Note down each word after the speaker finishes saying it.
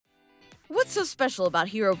What's so special about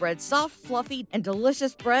Hero Bread's soft, fluffy, and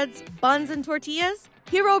delicious breads, buns, and tortillas?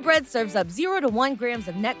 Hero Bread serves up 0 to 1 grams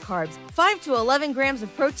of net carbs, 5 to 11 grams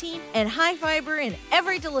of protein, and high fiber in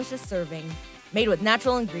every delicious serving. Made with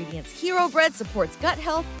natural ingredients, Hero Bread supports gut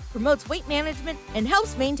health, promotes weight management, and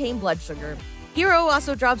helps maintain blood sugar. Hero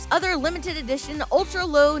also drops other limited edition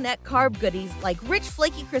ultra-low net carb goodies like rich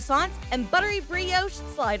flaky croissants and buttery brioche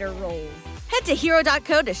slider rolls. Head to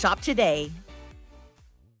hero.co to shop today.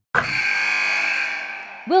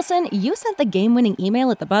 Wilson, you sent the game-winning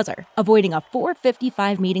email at the buzzer, avoiding a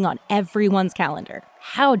 4:55 meeting on everyone's calendar.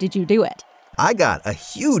 How did you do it? I got a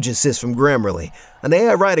huge assist from Grammarly, an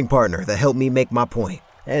AI writing partner that helped me make my point.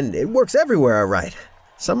 And it works everywhere I write.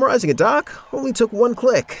 Summarizing a doc only took 1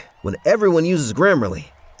 click. When everyone uses Grammarly,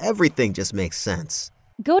 everything just makes sense.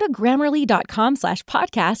 Go to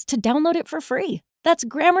Grammarly.com/podcast to download it for free. That's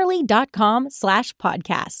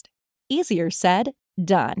Grammarly.com/podcast. Easier said,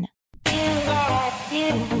 done.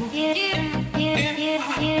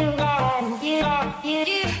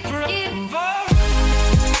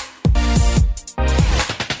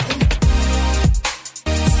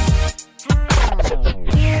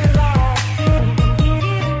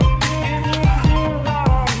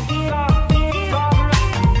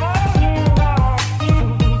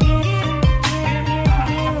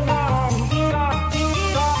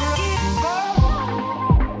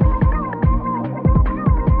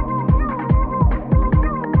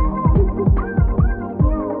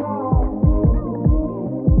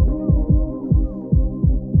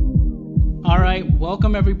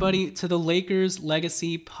 Welcome, everybody, to the Lakers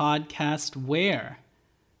Legacy Podcast, where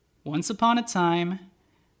once upon a time,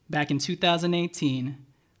 back in 2018,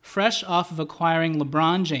 fresh off of acquiring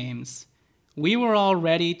LeBron James, we were all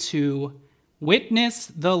ready to witness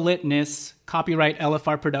the litness, copyright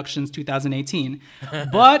LFR Productions 2018.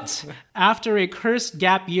 But after a cursed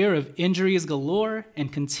gap year of injuries galore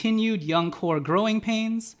and continued young core growing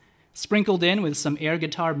pains, sprinkled in with some air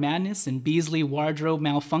guitar madness and Beasley wardrobe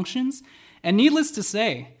malfunctions, and needless to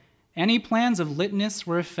say, any plans of litness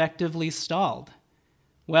were effectively stalled.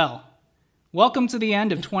 Well, welcome to the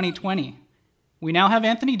end of 2020. We now have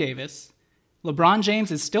Anthony Davis. LeBron James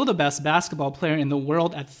is still the best basketball player in the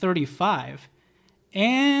world at 35.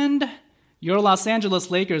 And your Los Angeles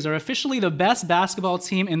Lakers are officially the best basketball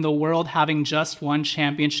team in the world, having just won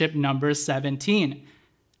championship number 17.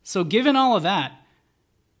 So given all of that,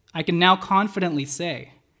 I can now confidently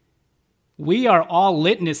say, we are all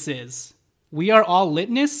litnesses. We are all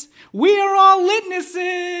litness? We are all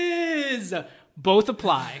litnesses! Both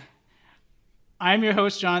apply. I'm your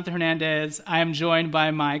host, Jonathan Hernandez. I am joined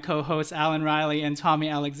by my co-hosts, Alan Riley and Tommy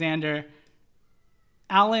Alexander.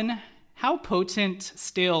 Alan, how potent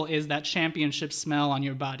still is that championship smell on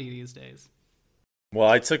your body these days? Well,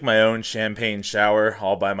 I took my own champagne shower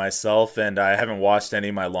all by myself, and I haven't washed any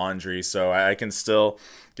of my laundry, so I can still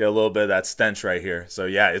get a little bit of that stench right here. So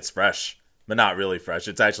yeah, it's fresh. But not really fresh.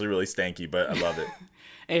 It's actually really stanky, but I love it.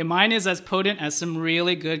 Hey, mine is as potent as some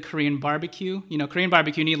really good Korean barbecue. You know, Korean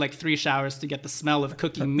barbecue, you need like 3 showers to get the smell of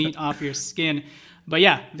cooking meat off your skin. But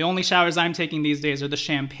yeah, the only showers I'm taking these days are the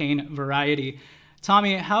champagne variety.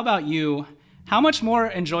 Tommy, how about you? How much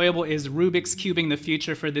more enjoyable is Rubik's Cubing the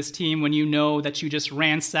future for this team when you know that you just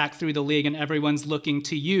ransacked through the league and everyone's looking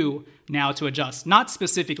to you now to adjust? Not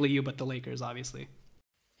specifically you, but the Lakers, obviously.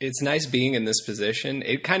 It's nice being in this position.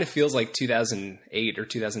 It kind of feels like 2008 or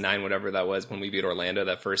 2009, whatever that was, when we beat Orlando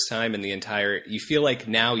that first time. And you feel like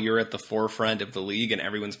now you're at the forefront of the league and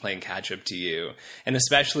everyone's playing catch up to you. And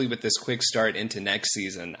especially with this quick start into next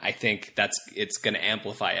season, I think it's going to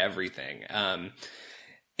amplify everything.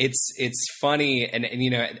 It's funny. And you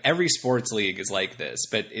know, every sports league is like this,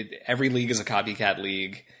 but every league is a copycat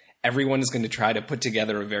league. Everyone is going to try to put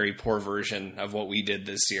together a very poor version of what we did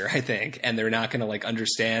this year, I think. And they're not going to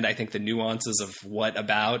understand, I think, the nuances of what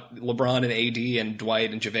about LeBron and AD and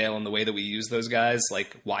Dwight and JaVale and the way that we use those guys,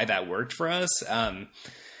 why that worked for us. And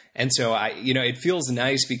so it feels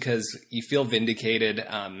nice because you feel vindicated.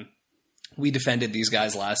 We defended these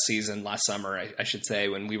guys last summer, I should say,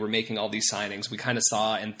 when we were making all these signings. We kind of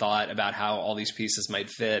saw and thought about how all these pieces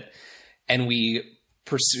might fit. And we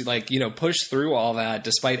push through all that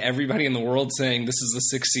despite everybody in the world saying this is a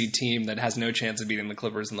 6 seed team that has no chance of beating the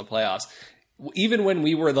Clippers in the playoffs, even when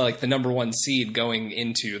we were the number 1 seed going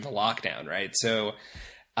into the lockdown, right? So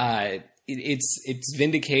it's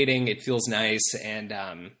vindicating. It feels nice. And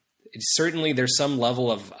certainly there's some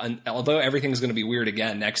level of, although everything's going to be weird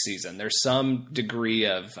again next season, there's some degree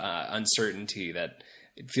of uncertainty that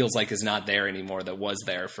it feels like is not there anymore that was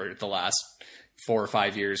there for the last 4 or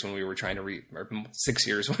 5 years when we were trying to or 6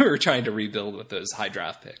 years when we were trying to rebuild with those high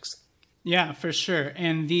draft picks. Yeah, for sure.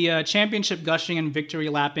 And the championship gushing and victory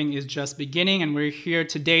lapping is just beginning, and we're here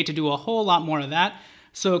today to do a whole lot more of that.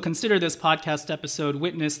 So consider this podcast episode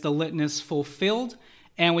Witness the Litness Fulfilled.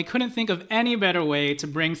 And we couldn't think of any better way to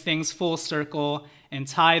bring things full circle and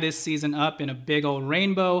tie this season up in a big old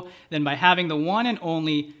rainbow than by having the one and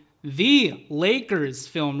only, the Lakers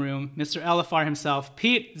film room, Mr. LFR himself,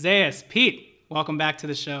 Pete Zayas. Pete, welcome back to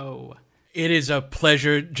the show. It is a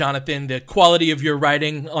pleasure, Jonathan. The quality of your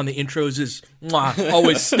writing on the intros is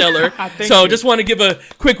always stellar. So just want to give a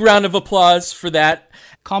quick round of applause for that.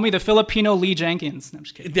 Call me the Filipino Lee Jenkins. No, I'm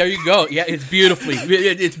just kidding. There you go. Yeah, it's beautifully.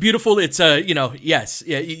 It's beautiful. It's yes.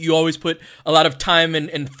 Yeah, you always put a lot of time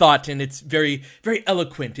and thought, and it's very, very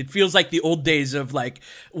eloquent. It feels like the old days of like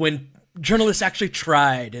when journalists actually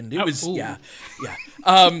tried, and it was yeah.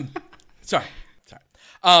 Sorry.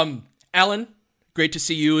 Alan, great to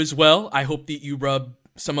see you as well. I hope that you rub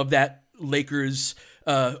some of that Lakers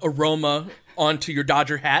aroma onto your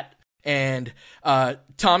Dodger hat. And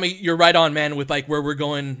Tommy, you're right on, man, with like where we're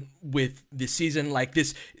going with this season. Like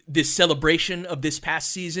this celebration of this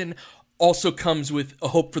past season also comes with a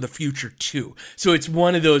hope for the future too. So it's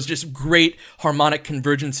one of those just great harmonic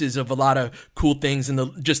convergences of a lot of cool things.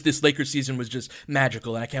 And just this Lakers season was just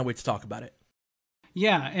magical, and I can't wait to talk about it.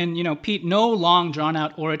 Yeah, and Pete, no long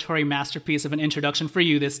drawn-out oratory masterpiece of an introduction for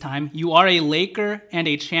you this time. You are a Laker and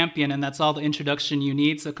a champion, and that's all the introduction you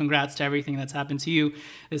need, so congrats to everything that's happened to you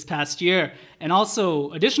this past year. And also,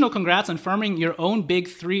 additional congrats on forming your own big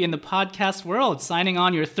three in the podcast world, signing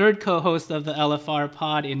on your third co-host of the LFR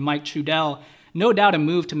pod in Mike Trudell. No doubt a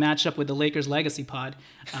move to match up with the Lakers Legacy pod.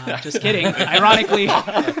 Just kidding. Ironically...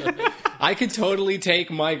 I could totally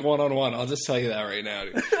take Mike one-on-one. I'll just tell you that right now,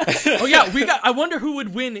 dude. Oh yeah, I wonder who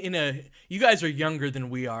would win in a. You guys are younger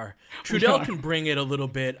than we are. Trudell can bring it a little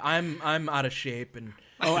bit. I'm out of shape and.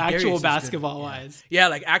 Actual basketball wise. Yeah,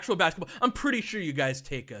 like actual basketball. I'm pretty sure you guys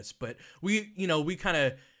take us, but we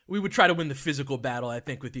would try to win the physical battle. I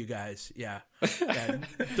think with you guys, yeah.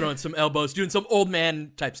 Throwing some elbows, doing some old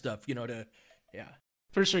man type stuff, yeah.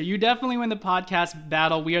 For sure. You definitely win the podcast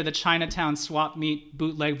battle. We are the Chinatown swap meet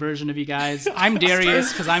bootleg version of you guys. I'm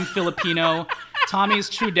Darius because I'm Filipino. Tommy's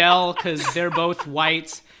Trudell because they're both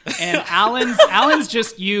white. And Alan's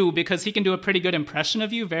just you because he can do a pretty good impression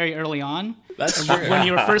of you very early on. That's true. When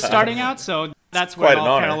you were first starting out. So that's where it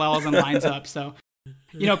all parallels and lines up. So,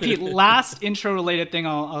 Pete, last intro related thing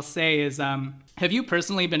I'll say is, have you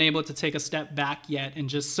personally been able to take a step back yet and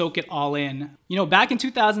just soak it all in? Back in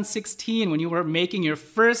 2016, when you were making your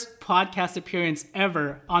first podcast appearance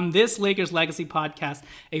ever on this Lakers Legacy podcast,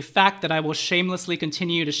 a fact that I will shamelessly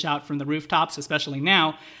continue to shout from the rooftops, especially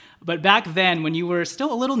now. But back then, when you were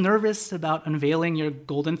still a little nervous about unveiling your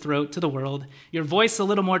golden throat to the world, your voice a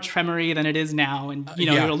little more tremory than it is now, and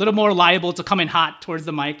you're a little more liable to come in hot towards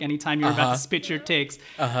the mic anytime you're about to spit your takes.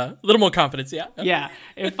 A little more confidence, yeah. Yeah.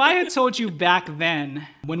 If I had told you back then,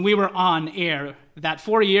 when we were on air, that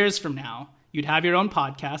 4 years from now, you'd have your own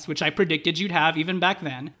podcast, which I predicted you'd have even back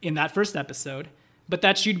then in that first episode, but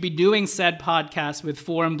that you'd be doing said podcast with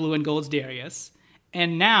Forum Blue and Gold's Darius,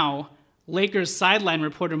 and now Lakers sideline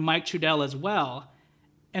reporter Mike Trudell as well.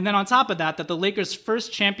 And then on top of that the Lakers'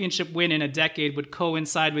 first championship win in a decade would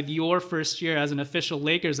coincide with your first year as an official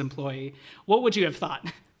Lakers employee. What would you have thought?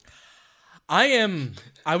 I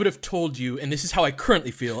would have told you, and this is how I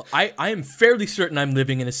currently feel, I am fairly certain I'm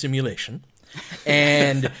living in a simulation.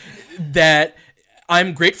 And that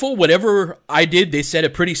I'm grateful. Whatever I did, they set a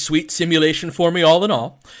pretty sweet simulation for me all in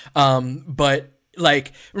all. But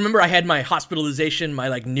remember I had my hospitalization,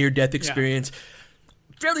 my near-death experience. Yeah.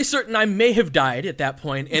 Fairly certain I may have died at that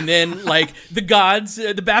point. And then the gods,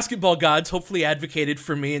 the basketball gods hopefully advocated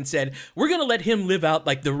for me and said, we're going to let him live out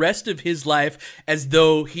the rest of his life as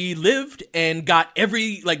though he lived and got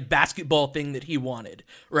every basketball thing that he wanted.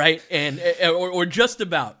 Right. And, or just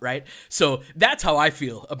about. Right. So that's how I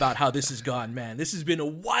feel about how this has gone, man. This has been a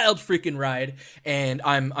wild freaking ride. And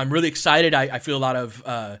I'm really excited. I feel a lot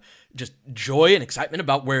of, just joy and excitement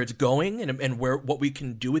about where it's going and what we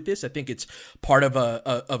can do with this. I think it's part of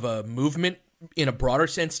a movement in a broader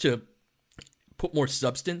sense to put more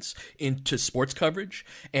substance into sports coverage,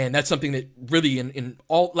 and that's something that really in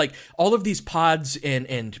all of these pods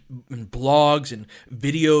and blogs and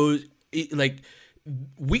videos,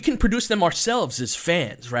 we can produce them ourselves as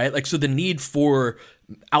fans, right? So the need for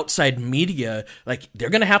outside media, they're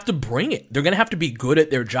going to have to bring it. They're going to have to be good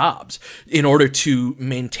at their jobs in order to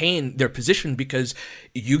maintain their position, because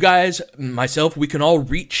you guys, myself, we can all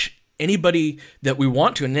reach anybody that we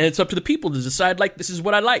want to, and then it's up to the people to decide, this is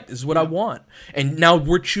what I like, this is what I want. And now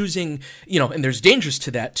we're choosing, and there's dangers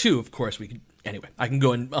to that too, of course. We could anyway, I can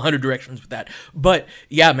go in 100 directions with that. But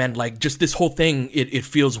yeah, man, like just this whole thing, it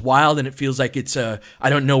feels wild, and it feels like it's I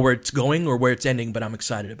don't know where it's going or where it's ending, but I'm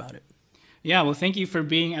excited about it. Yeah, well, thank you for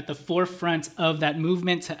being at the forefront of that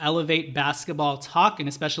movement to elevate basketball talk, and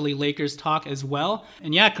especially Lakers talk as well.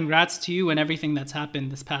 And yeah, congrats to you and everything that's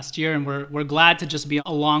happened this past year, and we're glad to just be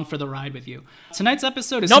along for the ride with you. Tonight's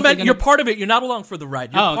episode is you're part of it. You're not along for the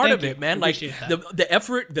ride. You're part of it, man. Like the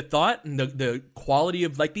effort, the thought, and the quality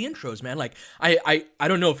of like the intros, man. Like I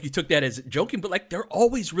don't know if you took that as joking, but like they're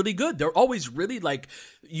always really good. They're always really like,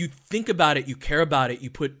 you think about it, you care about it, you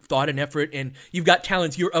put thought and effort, and you've got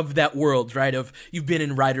talents. You're of that world, right? You've been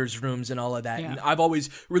in writers' rooms and all of that. Yeah. And I've always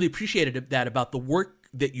really appreciated that about the work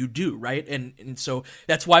that you do, right? And so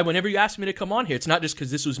that's why whenever you ask me to come on here, it's not just because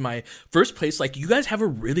this was my first place. Like, you guys have a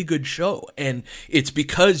really good show, and it's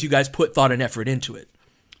because you guys put thought and effort into it.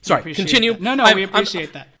 Sorry, continue. That. No, we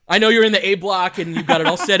appreciate that. I know you're in the A block and you've got it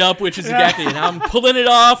all set up, which is exactly, and I'm pulling it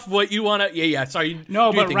off what you want to. Yeah. Sorry.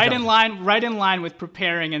 No, but right in line with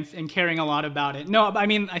preparing and caring a lot about it. No, I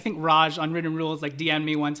mean, I think Raj on Written Rules like DM'd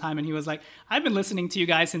me one time and he was like, I've been listening to you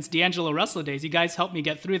guys since D'Angelo Russell days. You guys helped me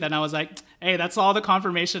get through that. And I was like, hey, that's all the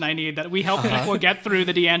confirmation I need, that we help people get through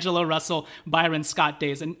the D'Angelo Russell, Byron Scott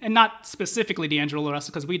days. And not specifically D'Angelo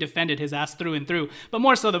Russell, because we defended his ass through and through, but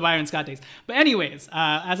more so the Byron Scott days. But anyways,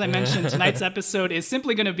 as I mentioned, tonight's episode is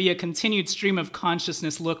simply going to be a continued stream of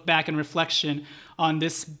consciousness look back and reflection on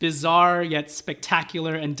this bizarre yet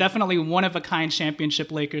spectacular and definitely one-of-a-kind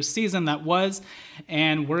championship Lakers season that was.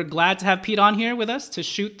 And we're glad to have Pete on here with us to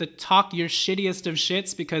shoot the talk your shittiest of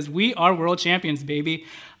shits, because we are world champions, baby.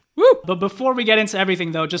 Woo! But before we get into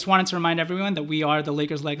everything, though, just wanted to remind everyone that we are the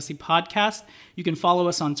Lakers Legacy Podcast. You can follow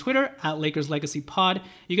us on Twitter at Lakers Legacy Pod.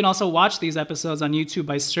 You can also watch these episodes on YouTube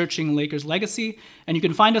by searching Lakers Legacy. And you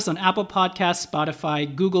can find us on Apple Podcasts,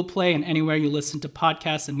 Spotify, Google Play, and anywhere you listen to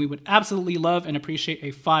podcasts. And we would absolutely love and appreciate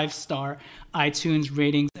a 5-star iTunes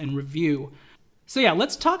rating and review. So yeah,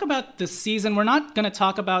 let's talk about the season. We're not going to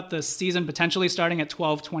talk about the season potentially starting at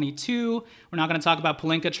 12/22. We're not going to talk about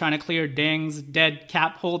Pelinka trying to clear Deng's dead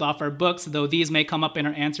cap hold off our books, though these may come up in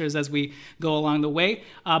our answers as we go along the way.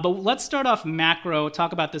 But let's start off macro,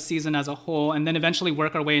 talk about the season as a whole, and then eventually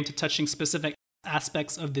work our way into touching specific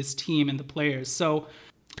aspects of this team and the players. So,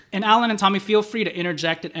 and Alan and Tommy, feel free to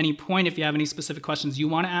interject at any point if you have any specific questions you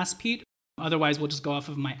want to ask Pete. Otherwise, we'll just go off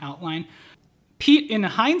of my outline. Pete, in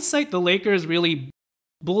hindsight, the Lakers really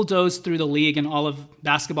bulldozed through the league and all of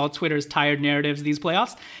basketball Twitter's tired narratives these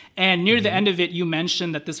playoffs. And near the end of it, you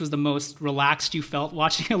mentioned that this was the most relaxed you felt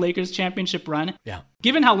watching a Lakers championship run. Yeah.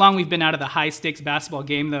 Given how long we've been out of the high-stakes basketball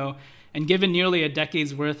game, though, and given nearly a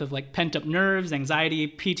decade's worth of like pent-up nerves, anxiety,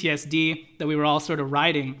 PTSD that we were all sort of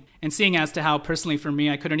riding, and seeing as to how personally for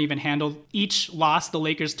me, I couldn't even handle each loss the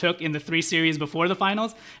Lakers took in the 3 series before the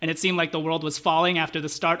finals, and it seemed like the world was falling after the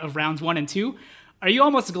start of rounds 1 and 2. Are you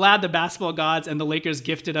almost glad the basketball gods and the Lakers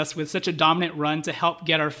gifted us with such a dominant run to help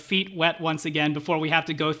get our feet wet once again before we have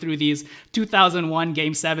to go through these 2001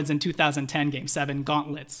 Game 7s and 2010 Game 7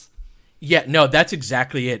 gauntlets? Yeah, no, that's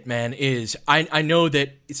exactly it, man. I know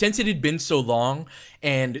that since it had been so long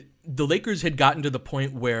and the Lakers had gotten to the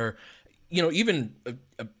point where, you know, even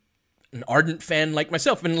an ardent fan like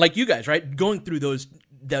myself and like you guys, right, going through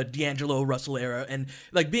the D'Angelo Russell era and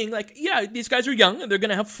like being like, yeah, these guys are young and they're going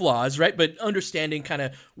to have flaws, right? But understanding kind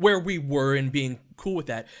of where we were and being cool with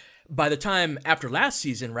that. By the time after last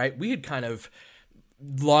season, right, we had kind of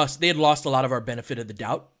they had lost a lot of our benefit of the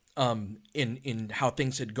doubt in how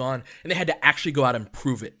things had gone, and they had to actually go out and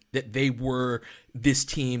prove it, that they were this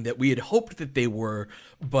team that we had hoped that they were,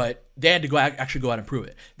 but they had to actually go out and prove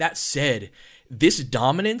it. That said, this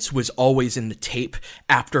dominance was always in the tape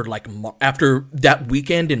after that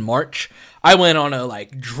weekend in March. I went on a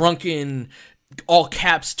like drunken all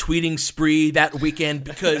caps tweeting spree that weekend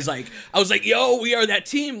because like I was like, yo, we are that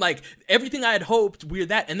team. Like everything I had hoped, we're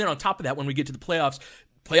that. And then on top of that, when we get to the playoffs,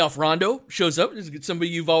 playoff Rondo shows up. It's somebody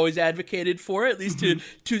you've always advocated for, at least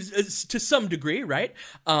to some degree, right?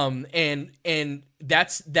 And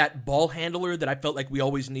that's that ball handler that I felt like we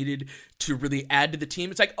always needed to really add to the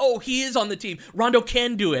team. It's like, oh, he is on the team. Rondo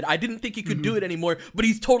can do it. I didn't think he could do it anymore, but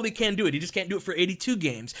he totally can do it. He just can't do it for 82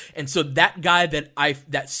 games. And so that guy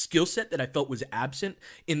that skill set that I felt was absent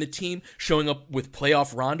in the team, showing up with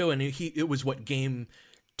playoff Rondo, and it was what, game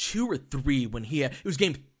 2 or 3 when it was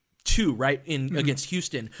game 2, right, against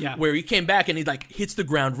Houston, where he came back and he like hits the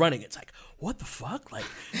ground running. It's like, what the fuck? Like,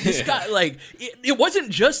 this guy, like, it wasn't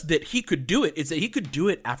just that he could do it. It's that he could do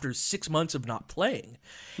it after 6 months of not playing.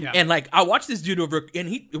 Yeah. And, like, I watched this dude over, and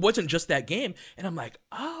it wasn't just that game. And I'm like,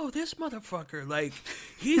 oh, this motherfucker, like,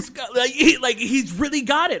 he's got, he's really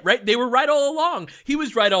got it, right? They were right all along. He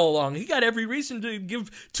was right all along. He got every reason to give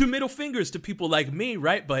 2 middle fingers to people like me,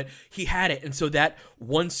 right? But he had it. And so that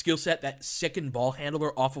one skill set, that second ball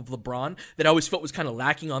handler off of LeBron that I always felt was kind of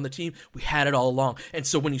lacking on the team, we had it all along. And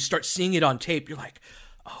so when you start seeing it on tape, you're like,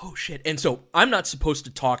 oh shit. And so I'm not supposed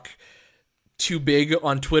to talk too big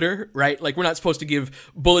on Twitter, right? Like, we're not supposed to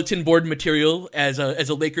give bulletin board material as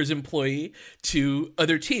a Lakers employee to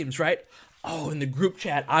other teams, right? Oh, in the group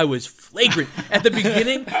chat, I was flagrant. At the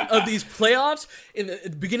beginning of these playoffs,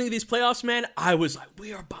 man, I was like,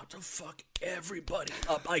 we are about to fuck everybody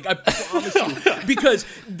up. Like, I promise you. Because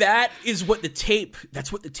that's what the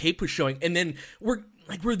tape was showing. And then we're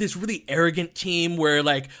this really arrogant team where,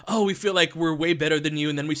 like, oh, we feel like we're way better than you,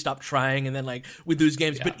 and then we stop trying, and then, like, we lose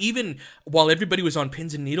games. Yeah. But even while everybody was on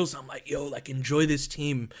pins and needles, I'm like, yo, like, enjoy this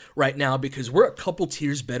team right now because we're a couple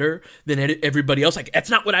tiers better than everybody else. Like, that's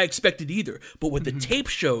not what I expected either. But what the tape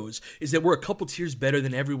shows is that we're a couple tiers better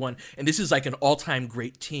than everyone, and this is like an all-time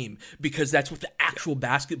great team because that's what the actual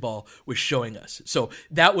basketball was showing us. So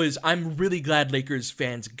I'm really glad Lakers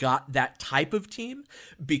fans got that type of team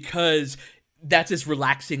because that's as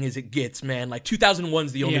relaxing as it gets, man. Like, 2001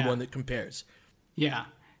 is the only one that compares. Yeah.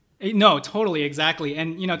 No, totally, exactly.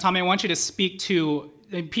 And, Tommy, I want you to speak to,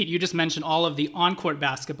 Pete, you just mentioned all of the on-court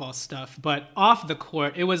basketball stuff, but off the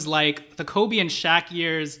court, it was like the Kobe and Shaq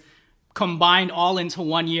years combined all into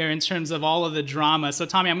 1 year in terms of all of the drama. So,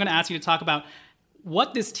 Tommy, I'm going to ask you to talk about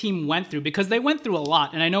what this team went through, because they went through a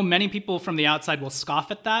lot. And I know many people from the outside will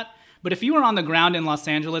scoff at that. But if you were on the ground in Los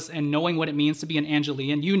Angeles and knowing what it means to be an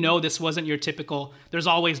Angelian, this wasn't your typical, there's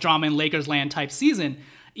always drama in Lakers land type season.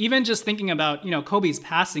 Even just thinking about, Kobe's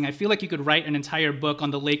passing, I feel like you could write an entire book on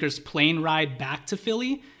the Lakers plane ride back to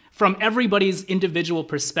Philly from everybody's individual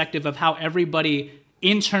perspective of how everybody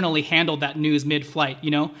internally handled that news mid-flight,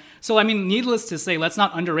 So, I mean, needless to say, let's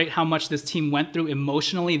not underrate how much this team went through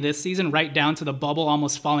emotionally this season, right down to the bubble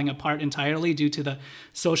almost falling apart entirely due to the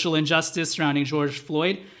social injustice surrounding George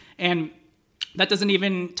Floyd. And that doesn't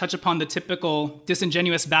even touch upon the typical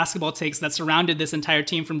disingenuous basketball takes that surrounded this entire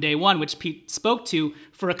team from day one, which Pete spoke to.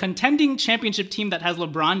 For a contending championship team that has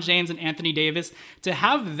LeBron James and Anthony Davis, to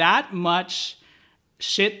have that much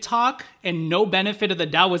shit talk and no benefit of the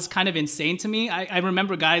doubt was kind of insane to me. I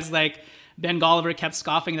remember guys like Ben Golliver kept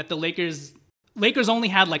scoffing that the Lakers only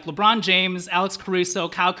had like LeBron James, Alex Caruso,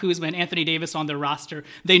 Kyle Kuzma, and Anthony Davis on their roster.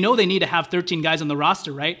 They know they need to have 13 guys on the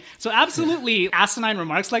roster, right? So absolutely asinine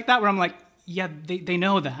remarks like that where I'm like, yeah, they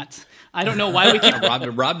know that. I don't know why we keep...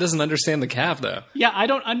 Rob doesn't understand the calf, though. Yeah, I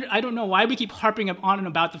don't know why we keep harping on and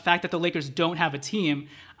about the fact that the Lakers don't have a team.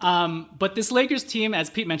 But this Lakers team, as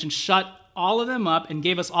Pete mentioned, shut all of them up and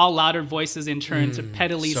gave us all louder voices in turn to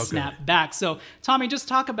pettily snap back. So, Tommy, just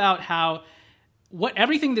talk about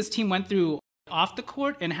everything this team went through off the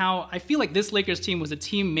court and how I feel like this Lakers team was a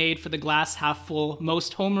team made for the glass half full,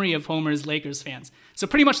 most homery of homers Lakers fans. So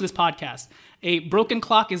pretty much this podcast, a broken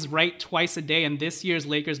clock is right twice a day, and this year's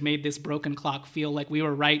Lakers made this broken clock feel like we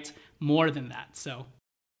were right more than that. So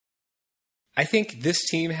I think this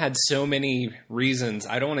team had so many reasons.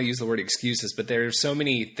 I don't want to use the word excuses, but there are so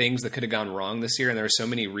many things that could have gone wrong this year, and there are so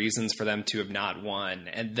many reasons for them to have not won,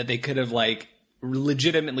 and that they could have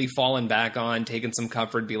legitimately fallen back on, taken some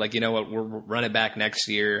comfort, be like, you know what, we'll run it back next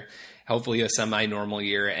year, hopefully a semi-normal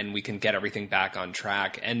year, and we can get everything back on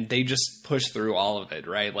track. And they just pushed through all of it,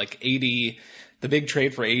 right? Like AD, the big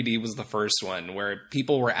trade for AD was the first one where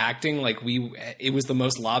people were acting like it was the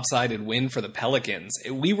most lopsided win for the Pelicans.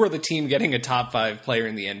 We were the team getting a top 5 player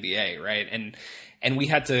in the NBA, right? And we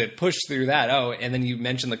had to push through that. Oh, and then you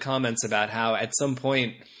mentioned the comments about how at some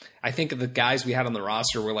point, I think the guys we had on the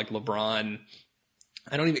roster were like LeBron.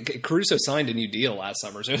 Caruso signed a new deal last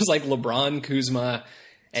summer. So it was like LeBron, Kuzma,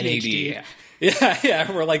 and THD. AD.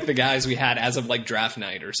 Yeah. We're like the guys we had as of like draft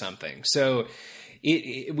night or something. So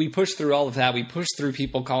we pushed through all of that. We pushed through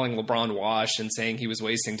people calling LeBron washed and saying he was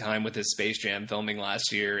wasting time with his Space Jam filming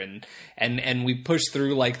last year. And we pushed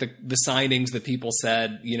through like the signings that people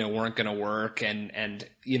said, weren't going to work. And,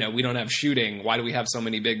 we don't have shooting. Why do we have so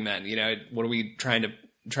many big men? What are we trying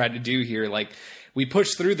to do here? Like, we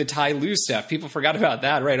pushed through the Ty Lue stuff. People forgot about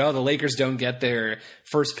that, right? Oh, the Lakers don't get their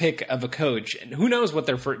first pick of a coach. And who knows what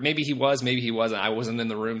their first, maybe he was, maybe he wasn't. I wasn't in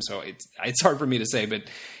the room, so it's hard for me to say. But,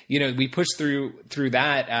 we pushed through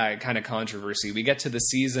that kind of controversy. We get to the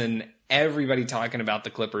season, everybody talking about the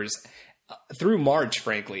Clippers. through March,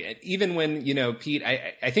 frankly. And even when, Pete,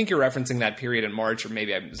 I think you're referencing that period in March, or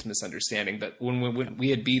maybe I'm just misunderstanding, but when we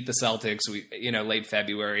had beat the Celtics, late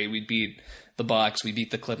February, we beat the Bucks, we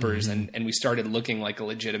beat the Clippers, and we started looking like a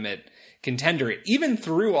legitimate contender. Even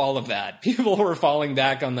through all of that, people were falling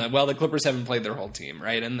back on the Clippers haven't played their whole team,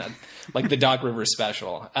 right? And like the Doc Rivers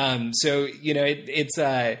special. Of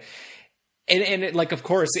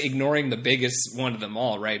course, ignoring the biggest one of them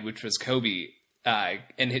all, right, which was Kobe.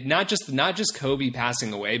 And not just Kobe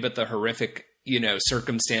passing away, but the horrific,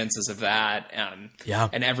 circumstances of that,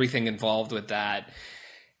 and everything involved with that.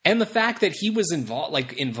 And the fact that he was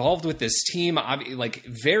involved with this team, like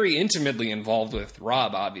very intimately involved with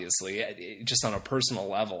Rob, obviously, just on a personal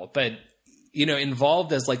level, but,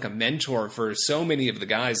 involved as like a mentor for so many of the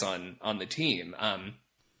guys on the team.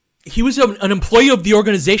 He was an employee of the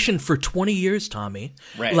organization for 20 years, Tommy.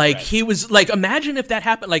 Right. He was like, imagine if that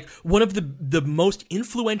happened, like one of the most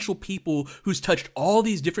influential people who's touched all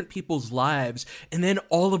these different people's lives. And then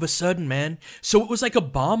all of a sudden, man, so it was like a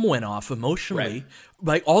bomb went off emotionally. Right.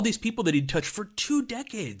 Like all these people that he'd touched for 2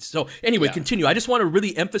 decades. So anyway, continue. I just want to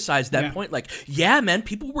really emphasize that point. Like, man,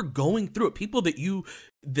 people were going through it. People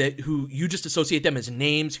who you just associate them as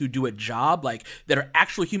names, who do a job, like that are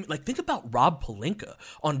actually human. Like think about Rob Pelinka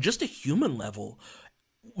on just a human level.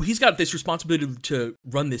 He's got this responsibility to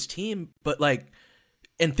run this team, but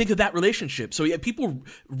and think of that relationship. So people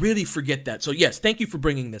really forget that. So yes, thank you for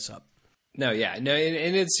bringing this up. No, and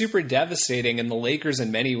it's super devastating. And the Lakers,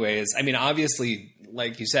 in many ways, I mean, obviously,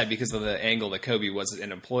 like you said, because of the angle that Kobe was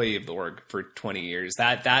an employee of the org for 20 years,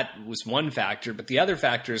 that was one factor. But the other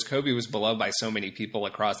factor is Kobe was beloved by so many people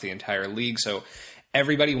across the entire league. So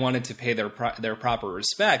everybody wanted to pay their proper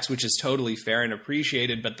respects, which is totally fair and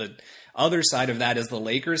appreciated. But the other side of that is the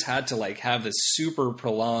Lakers had to have this super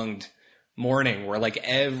prolonged mourning where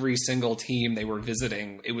every single team they were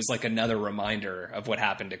visiting, it was like another reminder of what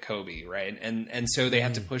happened to Kobe, right? And so they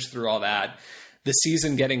had to push through all that. The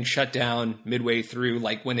season getting shut down midway through,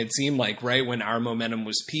 when it seemed right when our momentum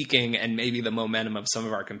was peaking, and maybe the momentum of some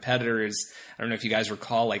of our competitors. I don't know if you guys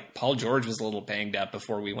recall, Paul George was a little banged up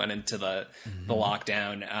before we went into the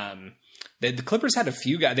lockdown. The Clippers had a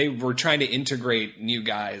few guys. They were trying to integrate new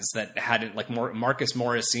guys that hadn't, Marcus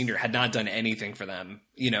Morris Sr. had not done anything for them,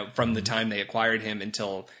 from the time they acquired him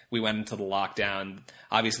until we went into the lockdown.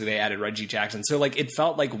 Obviously, they added Reggie Jackson. So, it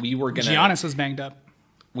felt like we were going to... Giannis was banged up.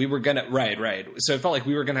 We were going to... Right. So it felt like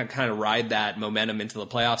we were going to kind of ride that momentum into the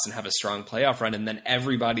playoffs and have a strong playoff run. And then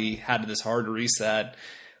everybody had this hard reset.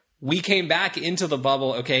 We came back into the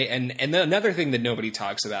bubble, okay? And another thing that nobody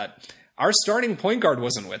talks about... Our starting point guard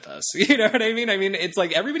wasn't with us. You know what I mean? I mean, it's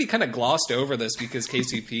everybody kind of glossed over this because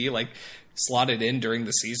KCP slotted in during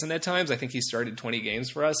the season at times. I think he started 20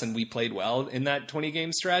 games for us and we played well in that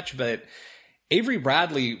 20-game stretch. But Avery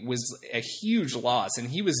Bradley was a huge loss and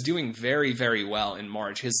he was doing very, very well in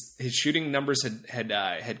March. His shooting numbers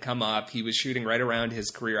had come up. He was shooting right around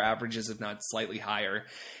his career averages, if not slightly higher.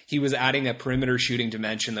 He was adding a perimeter shooting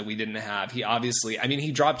dimension that we didn't have. He obviously,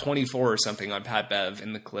 he dropped 24 or something on Pat Bev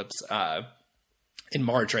in the Clips in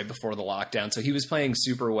March, right before the lockdown. So he was playing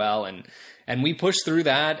super well, and we pushed through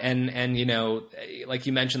that. And like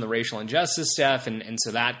you mentioned, the racial injustice stuff, and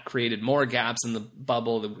so that created more gaps in the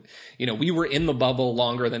bubble. We were in the bubble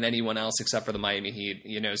longer than anyone else except for the Miami Heat.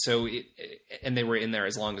 And they were in there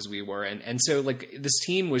as long as we were, and so this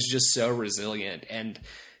team was just so resilient. And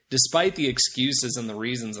despite the excuses and the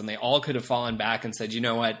reasons, and they all could have fallen back and said, you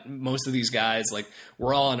know what, most of these guys,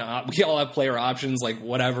 we all have player options,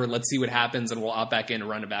 whatever, let's see what happens, and we'll opt back in and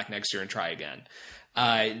run it back next year and try again.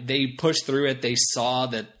 They pushed through it. They saw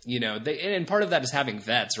that, and part of that is having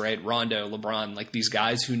vets, right? Rondo, LeBron, these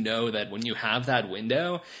guys who know that when you have that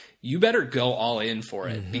window, you better go all in for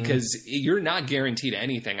it because you're not guaranteed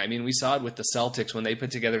anything. I mean, we saw it with the Celtics when they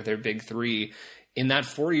put together their big three. In that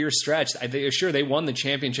 4-year stretch, they won the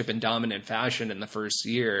championship in dominant fashion in the first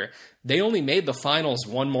year. They only made the finals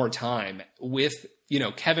one more time with,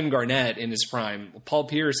 Kevin Garnett in his prime, Paul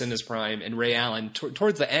Pierce in his prime, and Ray Allen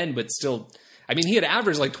towards the end, but still, he had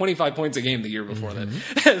averaged 25 points a game the year before that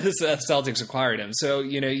the Celtics acquired him. So,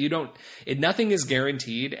 nothing is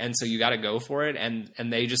guaranteed. And so you got to go for it. And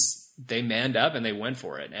they manned up and they went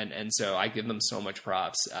for it. And so I give them so much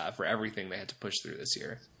props for everything they had to push through this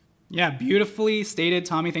year. Yeah, beautifully stated,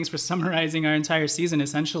 Tommy. Thanks for summarizing our entire season,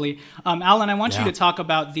 essentially. Alan, I want you to talk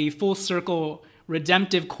about the full circle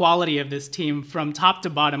redemptive quality of this team from top to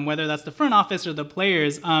bottom, whether that's the front office or the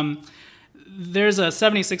players. There's a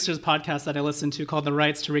 76ers podcast that I listen to called the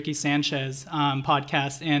Rights to Ricky Sanchez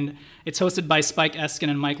podcast, and it's hosted by Spike Eskin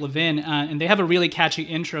and Mike Levin, and they have a really catchy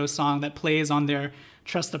intro song that plays on their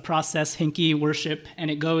trust the process, hinky worship.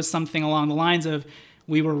 And it goes something along the lines of,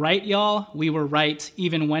 we were right, y'all. We were right.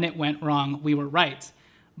 Even when it went wrong, we were right.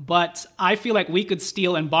 But I feel like we could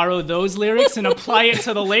steal and borrow those lyrics and apply it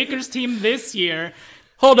to the Lakers team this year.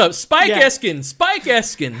 Hold up. Spike Eskin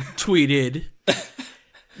tweeted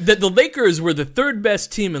that the Lakers were the third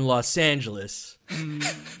best team in Los Angeles.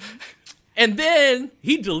 And then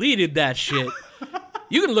he deleted that shit.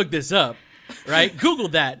 You can look this up, right? Google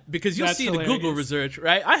that, because you'll see hilarious. The Google research,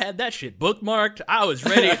 right? I had that shit bookmarked. I was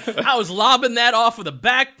ready. I was lobbing that off of the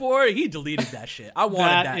backboard. He deleted that shit. I wanted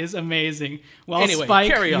that. That is amazing. Well, anyway,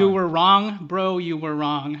 Spike, you were wrong. Bro, you were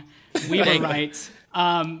wrong. We were right.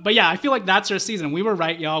 But yeah, I feel like that's our season. We were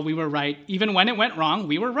right, y'all. We were right. Even when it went wrong,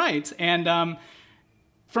 we were right. And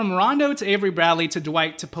from Rondo to Avery Bradley to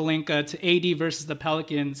Dwight to Pelinka to AD versus the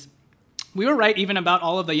Pelicans, we were right even about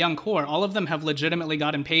all of the young core. All of them have legitimately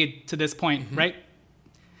gotten paid to this point, right?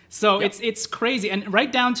 So it's crazy. And right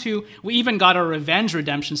down to, we even got our revenge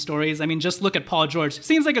redemption stories. I mean, just look at Paul George.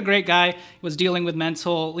 Seems like a great guy, was dealing with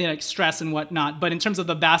mental stress and whatnot. But in terms of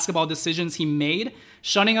the basketball decisions he made,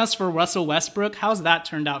 shunning us for Russell Westbrook, how's that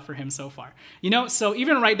turned out for him so far? So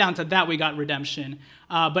even right down to that, we got redemption.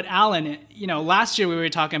 But Alan, last year we were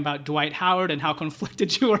talking about Dwight Howard and how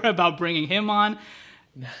conflicted you were about bringing him on.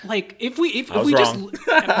 Like if we just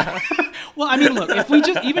well, I mean, look, if we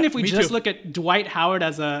just look at Dwight Howard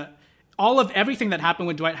as all of everything that happened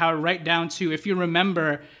with Dwight Howard, right down to, if you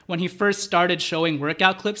remember when he first started showing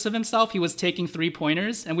workout clips of himself, he was taking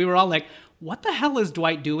 3-pointers, and we were all like, what the hell is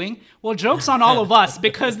Dwight doing? Well, joke's on all of us,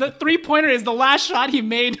 because the 3-pointer is the last shot he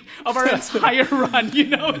made of our entire run.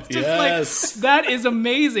 It's just like, that is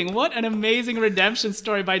amazing. What an amazing redemption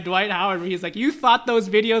story by Dwight Howard, where he's like, you thought those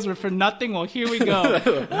videos were for nothing? Well, here we go.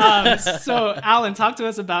 So, Alan, talk to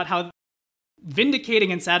us about how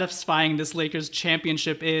vindicating and satisfying this Lakers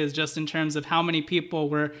championship is, just in terms of how many people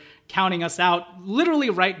were counting us out, literally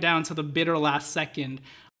right down to the bitter last second,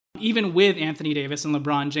 even with Anthony Davis and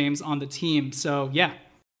LeBron James on the team. So, yeah.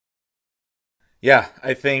 Yeah,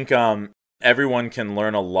 I think everyone can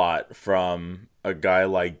learn a lot from a guy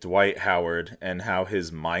like Dwight Howard and how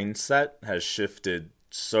his mindset has shifted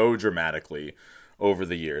so dramatically over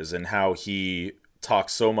the years, and how he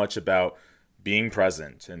talks so much about being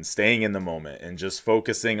present and staying in the moment and just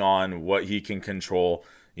focusing on what he can control,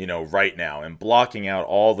 right now, and blocking out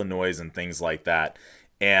all the noise and things like that.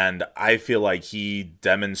 And I feel like he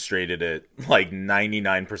demonstrated it like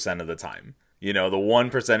 99% of the time. The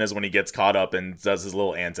 1% is when he gets caught up and does his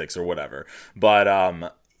little antics or whatever.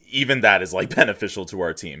 But even that is like beneficial to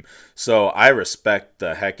our team. So I respect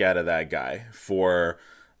the heck out of that guy for,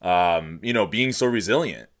 being so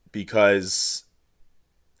resilient, because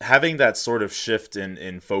having that sort of shift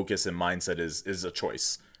in focus and mindset is a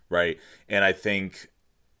choice, right? And I think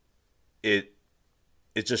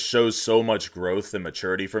it just shows so much growth and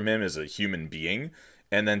maturity from him as a human being.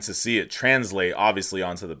 And then to see it translate, obviously,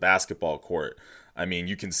 onto the basketball court. I mean,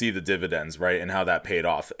 you can see the dividends, right? And how that paid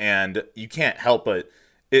off. And you can't help but,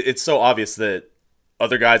 it's so obvious that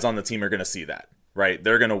other guys on the team are going to see that, right?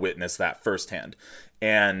 They're going to witness that firsthand.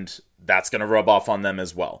 And that's going to rub off on them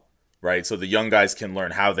as well, right? So the young guys can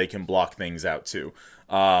learn how they can block things out too.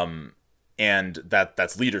 And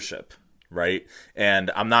that's leadership. Right. And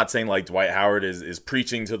I'm not saying like Dwight Howard is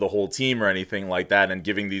preaching to the whole team or anything like that and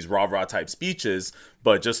giving these rah-rah type speeches,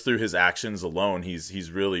 but just through his actions alone, he's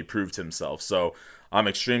really proved himself. So I'm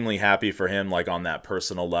extremely happy for him, like on that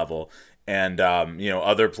personal level. And,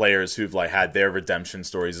 other players who've like had their redemption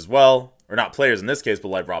stories as well, or not players in this case, but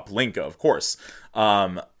like Rob Pelinka, of course.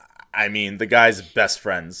 I mean, the guy's best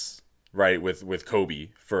friends, right, with Kobe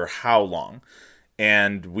for how long?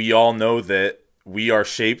 And we all know that we are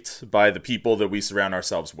shaped by the people that we surround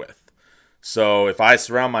ourselves with. So if I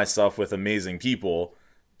surround myself with amazing people,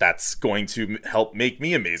 that's going to help make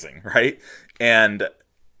me amazing, right? And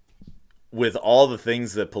with all the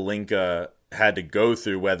things that Pelinka had to go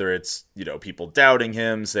through, whether it's, people doubting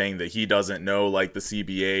him, saying that he doesn't know, like, the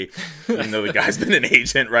CBA, even though the guy's been an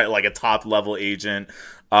agent, right? Like a top level agent.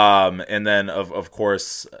 And then of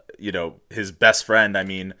course, his best friend, I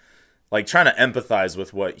mean, like, trying to empathize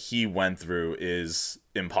with what he went through is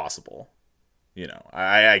impossible.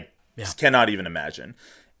 I just cannot even imagine.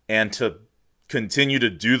 And to continue to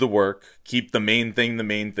do the work, keep the main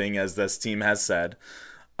thing, as this team has said,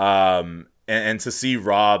 and to see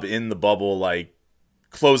Rob in the bubble, like,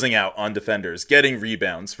 closing out on defenders, getting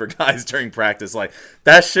rebounds for guys during practice, like,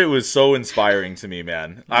 that shit was so inspiring to me,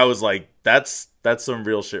 man. I was like, that's some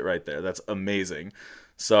real shit right there. That's amazing.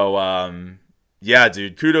 So, yeah,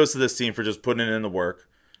 dude, kudos to this team for just putting in the work,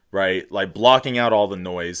 right? Like, blocking out all the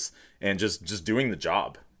noise and just doing the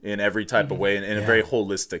job. in every type of way, in a very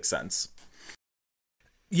holistic sense.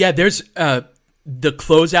 Yeah, there's the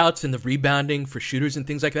closeouts and the rebounding for shooters and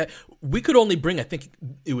things like that. We could only bring, I think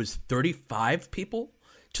it was 35 people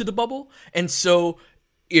to the bubble. And so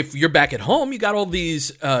if you're back at home, you got all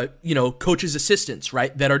these, coaches' assistants,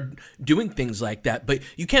 right, that are doing things like that. But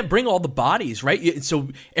you can't bring all the bodies, right? So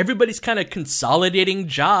everybody's kind of consolidating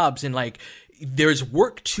jobs, and like there's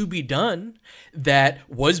work to be done that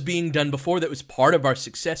was being done before, that was part of our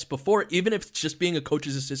success before, even if it's just being a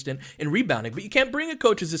coach's assistant and rebounding. But you can't bring a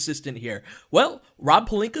coach's assistant here. Well, Rob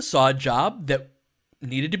Pelinka saw a job that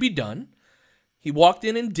needed to be done. He walked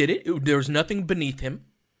in and did it. There was nothing beneath him.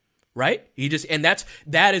 Right?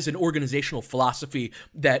 That is an organizational philosophy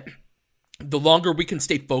that the longer we can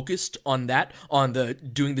stay focused on that, on the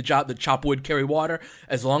doing the job, the chop wood, carry water,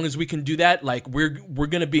 as long as we can do that, like we're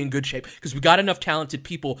going to be in good shape, because we got enough talented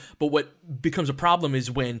people. But what becomes a problem is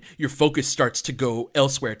when your focus starts to go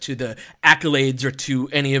elsewhere, to the accolades or to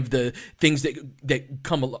any of the things that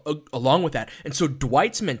come along with that. And so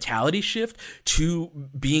Dwight's mentality shift to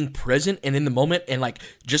being present and in the moment and like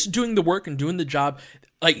just doing the work and doing the job,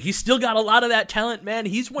 like, he's still got a lot of that talent, man.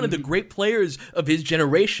 He's one of the great players of his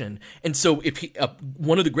generation. And so if he,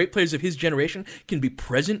 one of the great players of his generation can be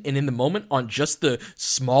present and in the moment on just the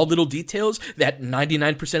small little details, that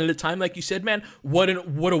 99% of the time, like you said, man, what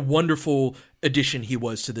a wonderful addition he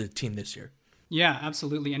was to the team this year. Yeah,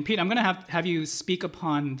 absolutely. And Pete, I'm going to have you speak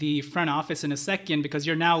upon the front office in a second, because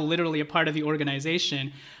you're now literally a part of the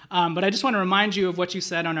organization. But I just want to remind you of what you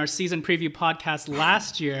said on our season preview podcast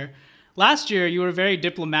last year. Last year, you were very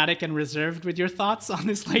diplomatic and reserved with your thoughts on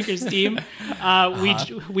this Lakers team.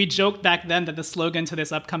 We joked back then that the slogan to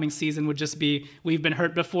this upcoming season would just be, "We've been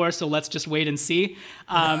hurt before, so let's just wait and see."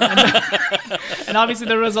 And obviously,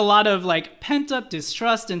 there was a lot of like pent-up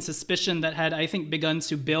distrust and suspicion that had, I think, begun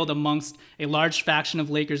to build amongst a large faction of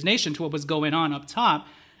Lakers Nation to what was going on up top,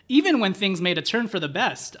 even when things made a turn for the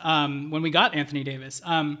best, when we got Anthony Davis.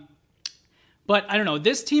 But I don't know,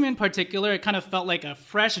 this team in particular, it kind of felt like a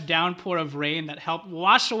fresh downpour of rain that helped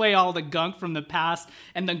wash away all the gunk from the past,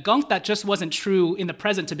 and the gunk that just wasn't true in the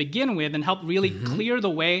present to begin with, and helped really clear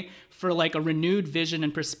the way for like a renewed vision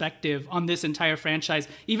and perspective on this entire franchise,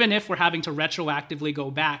 even if we're having to retroactively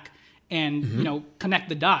go back and, connect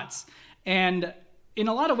the dots. And in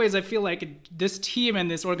a lot of ways, I feel like this team and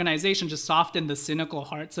this organization just softened the cynical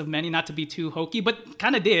hearts of many, not to be too hokey, but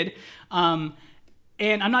kind of did.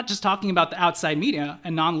 And I'm not just talking about the outside media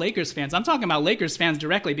and non-Lakers fans. I'm talking about Lakers fans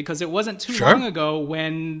directly, because it wasn't too long ago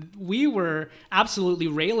when we were absolutely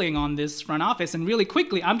railing on this front office. And really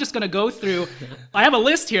quickly, I'm just going to go through. I have a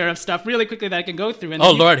list here of stuff really quickly that I can go through. And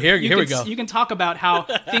here we go. You can talk about how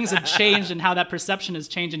things have changed and how that perception has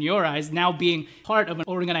changed in your eyes, now being part of an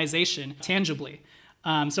organization tangibly.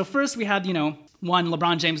 So first we had, one,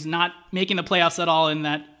 LeBron James not making the playoffs at all in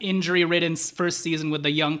that injury-ridden first season with the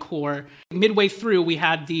young core. Midway through, we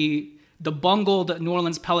had the bungled New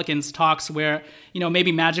Orleans Pelicans talks where,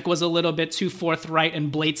 maybe Magic was a little bit too forthright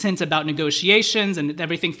and blatant about negotiations, and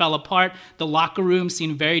everything fell apart. The locker room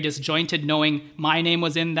seemed very disjointed, knowing my name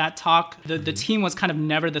was in that talk. The team was kind of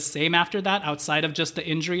never the same after that, outside of just the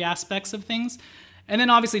injury aspects of things. And then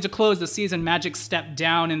obviously to close the season, Magic stepped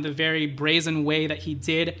down in the very brazen way that he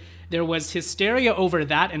did. There was hysteria over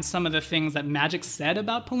that and some of the things that Magic said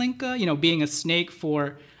about Pelinka, being a snake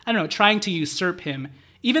for, trying to usurp him.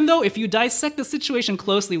 Even though if you dissect the situation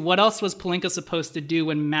closely, what else was Pelinka supposed to do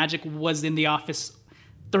when Magic was in the office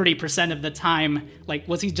 30% of the time? Like,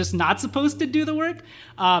 was he just not supposed to do the work?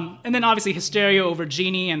 And then obviously hysteria over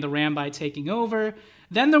Genie and the Ramby taking over.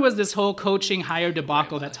 Then there was this whole coaching hire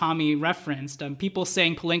debacle that Tommy referenced. People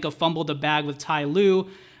saying Pelinka fumbled the bag with Ty Lue,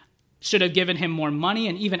 should have given him more money.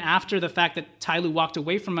 And even after the fact that Ty Lue walked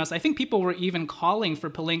away from us, I think people were even calling for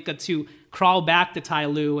Pelinka to crawl back to Ty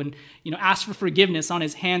Lue and, ask for forgiveness on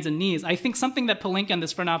his hands and knees. I think something that Pelinka and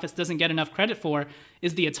this front office doesn't get enough credit for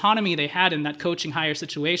is the autonomy they had in that coaching hire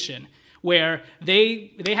situation, where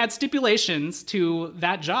they had stipulations to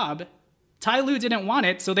that job. Ty Lue didn't want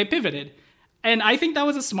it, so they pivoted. And I think that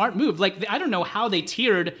was a smart move. Like, I don't know how they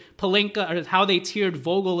tiered Pelinka or how they tiered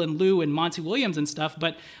Vogel and Lue and Monty Williams and stuff,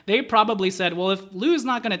 but they probably said, well, if Lue's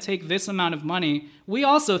not going to take this amount of money, we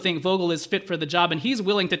also think Vogel is fit for the job and he's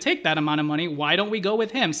willing to take that amount of money. Why don't we go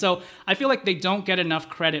with him? So I feel like they don't get enough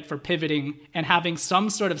credit for pivoting and having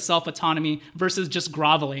some sort of self-autonomy versus just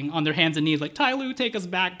groveling on their hands and knees like, Ty Lue, take us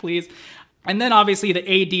back, please. And then obviously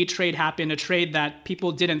the AD trade happened, a trade that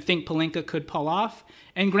people didn't think Pelinka could pull off.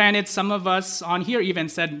 And granted, some of us on here even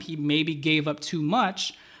said he maybe gave up too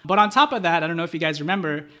much. But on top of that, I don't know if you guys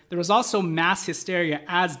remember, there was also mass hysteria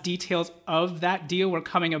as details of that deal were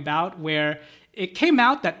coming about, where it came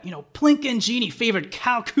out that, Plinka and Genie favored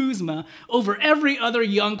Kyle Kuzma over every other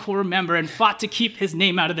young core member and fought to keep his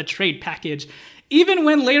name out of the trade package. Even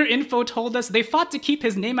when later info told us they fought to keep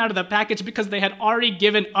his name out of the package because they had already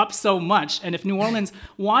given up so much. And if New Orleans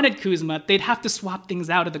wanted Kuzma, they'd have to swap things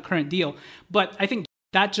out of the current deal. But I think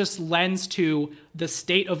that just lends to the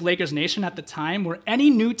state of Lakers Nation at the time, where any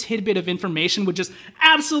new tidbit of information would just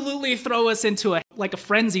absolutely throw us into a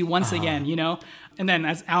frenzy once again, And then,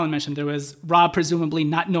 as Alan mentioned, there was Rob presumably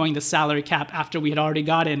not knowing the salary cap after we had already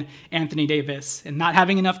gotten Anthony Davis and not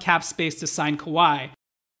having enough cap space to sign Kawhi.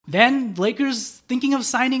 Then Lakers thinking of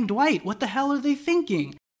signing Dwight. What the hell are they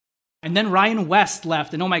thinking? And then Ryan West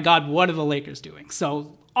left, and oh my God, what are the Lakers doing?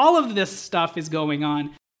 So all of this stuff is going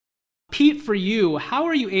on. Pete, for you, how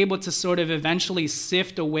are you able to sort of eventually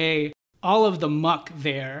sift away all of the muck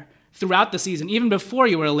there throughout the season, even before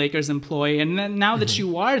you were a Lakers employee, and then now that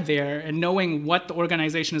you are there and knowing what the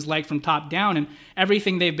organization is like from top down, and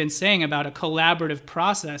everything they've been saying about a collaborative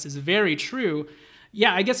process is very true.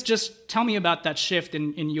 Yeah, I guess just tell me about that shift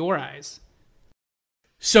in your eyes.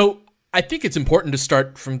 So I think it's important to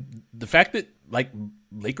start from the fact that,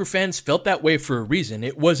 Laker fans felt that way for a reason.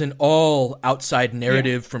 It wasn't all outside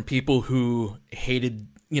narrative from people who hated,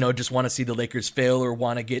 just want to see the Lakers fail or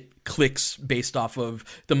want to get clicks based off of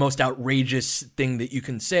the most outrageous thing that you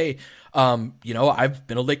can say. I've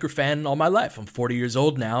been a Laker fan all my life. I'm 40 years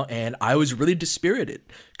old now, and I was really dispirited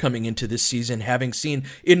coming into this season, having seen,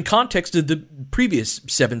 in context of the previous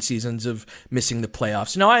 7 seasons of missing the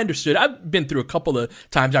playoffs. Now, I understood. I've been through a couple of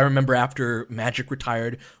times. I remember after Magic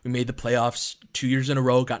retired, we made the playoffs 2 years in a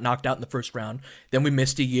row, got knocked out in the first round. Then we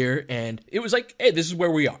missed a year, and it was like, hey, this is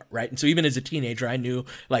where we are, right? And so even as a teenager, I knew,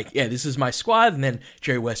 this is my squad. And then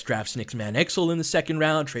Jerry West drafts Nick Van Exel in the second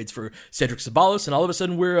round, trades for Cedric Ceballos, and all of a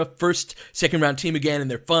sudden we're a second round team again, and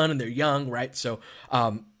they're fun and they're young, right? So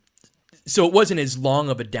it wasn't as long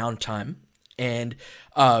of a downtime, and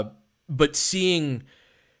but seeing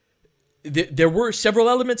there were several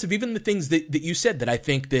elements of even the things that you said that I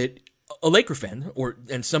think that a Laker fan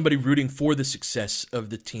and somebody rooting for the success of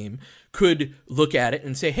the team could look at it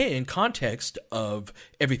and say, hey, in context of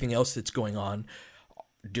everything else that's going on,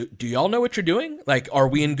 do y'all know what you're doing? Are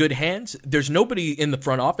we in good hands? There's nobody in the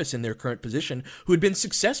front office in their current position who had been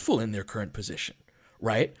successful in their current position,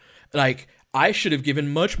 right? I should have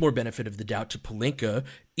given much more benefit of the doubt to Pelinka,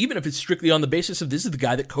 even if it's strictly on the basis of this is the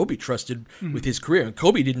guy that Kobe trusted with his career. And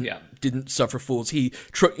Kobe didn't suffer fools. He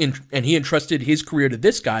entrusted his career to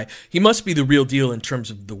this guy. He must be the real deal in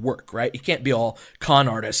terms of the work, right? He can't be all con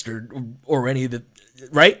artist or any of the,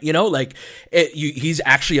 right? He's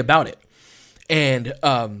actually about it. And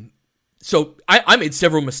so I made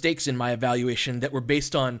several mistakes in my evaluation that were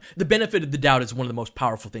based on the benefit of the doubt is one of the most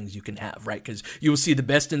powerful things you can have, right? Because you will see the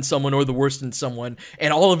best in someone or the worst in someone,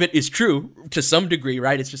 and all of it is true to some degree,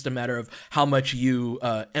 right? It's just a matter of how much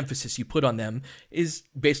emphasis you put on them is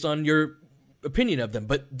based on your opinion of them.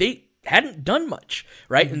 But they hadn't done much,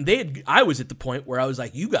 right? And I was at the point where I was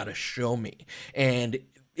like, you got to show me. And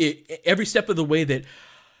every step of the way that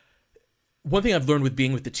one thing I've learned with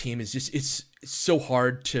being with the team is just it's so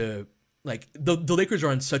hard to the Lakers are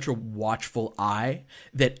on such a watchful eye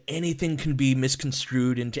that anything can be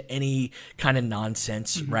misconstrued into any kind of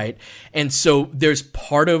nonsense, right? And so there's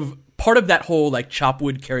part of that whole chop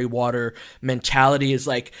wood, carry water mentality is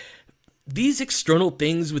these external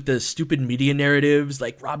things with the stupid media narratives,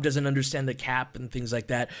 Rob doesn't understand the cap and things like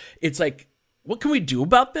that. It's what can we do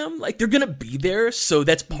about them? They're going to be there. So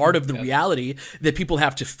that's part of the reality that people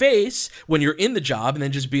have to face when you're in the job, and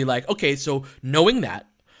then just be okay, so knowing that,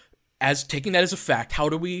 taking that as a fact, how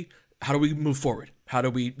do we move forward? How do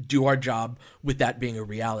we do our job with that being a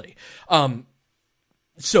reality?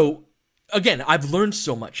 So again, I've learned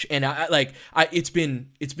so much, and it's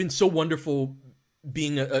been so wonderful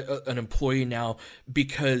being an employee now,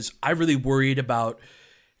 because I really worried about,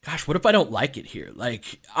 gosh, what if I don't like it here?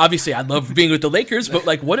 Obviously I love being with the Lakers, but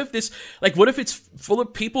what if it's full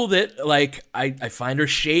of people that I find are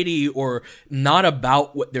shady or not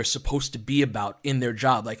about what they're supposed to be about in their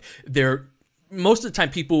job? They're most of the time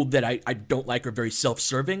people that I don't like are very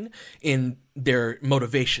self-serving in their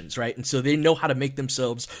motivations, right? And so they know how to make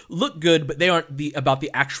themselves look good, but they aren't about the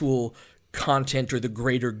actual content or the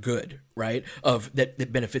greater good, right?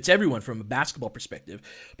 That benefits everyone from a basketball perspective.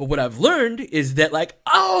 But what I've learned is that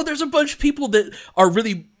there's a bunch of people that are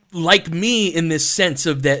really like me in this sense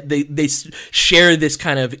of that they share this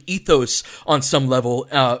kind of ethos on some level,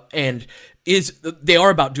 and they are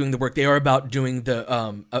about doing the work. They are about doing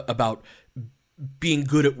the about being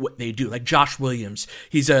good at what they do. Like Josh Williams,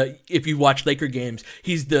 if you watch Laker games,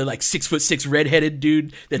 he's the like 6'6" redheaded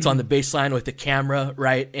dude that's on the baseline with the camera,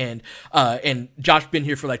 right? And Josh been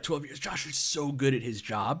here for like 12 years. Josh is so good at his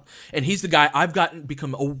job, and he's the guy I've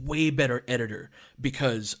become a way better editor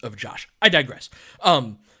because of Josh. I digress.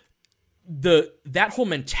 That whole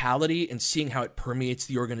mentality and seeing how it permeates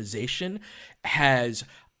the organization has,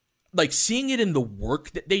 like, seeing it in the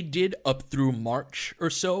work that they did up through March or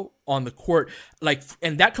so on the court, like,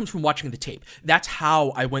 and that comes from watching the tape. That's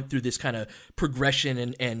how I went through this kind of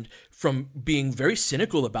progression and from being very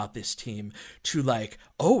cynical about this team to like,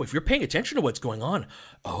 oh, if you're paying attention to what's going on,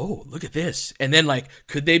 oh, look at this. And then like,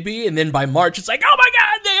 could they be? And then by March, it's like, oh my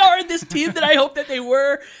God, they are this team that I hoped that they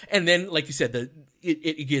were. And then, like you said,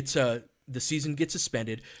 the season gets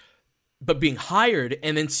suspended, but being hired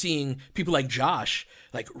and then seeing people like Josh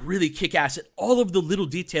like really kick ass at all of the little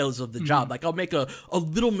details of the job. Like I'll make a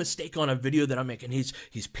little mistake on a video that I'm making.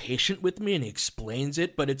 He's patient with me and he explains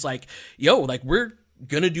it, but it's like, yo, like we're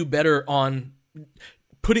going to do better on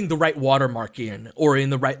putting the right watermark in or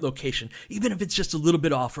in the right location, even if it's just a little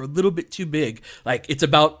bit off or a little bit too big. Like it's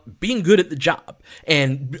about being good at the job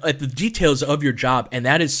and at the details of your job. And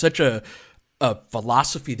that is such a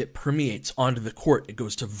philosophy that permeates onto the court. It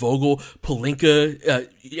goes to Vogel, Pelinka,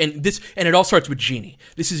 and it all starts with Jeannie.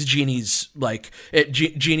 This is Jeannie's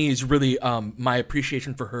Jeannie is really my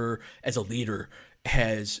appreciation for her as a leader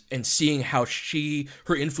and seeing how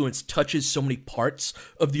her influence touches so many parts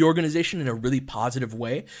of the organization in a really positive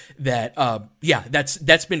way that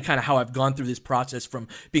that's been kind of how I've gone through this process, from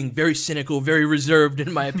being very cynical, very reserved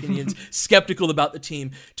in my opinions, skeptical about the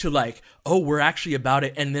team, to like, oh, we're actually about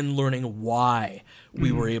it, and then learning why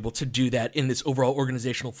we were able to do that in this overall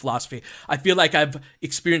organizational philosophy. I feel like I've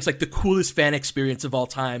experienced like the coolest fan experience of all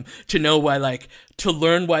time, to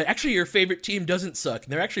learn why actually your favorite team doesn't suck.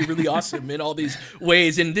 They're actually really awesome in all these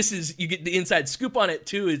ways. And you get the inside scoop on it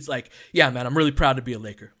too. It's like, yeah, man, I'm really proud to be a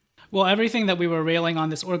Laker. Well, everything that we were railing on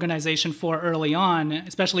this organization for early on,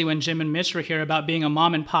 especially when Jim and Mitch were here about being a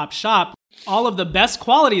mom and pop shop, all of the best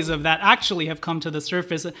qualities of that actually have come to the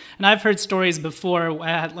surface. And I've heard stories before. I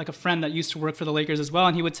had like a friend that used to work for the Lakers as well,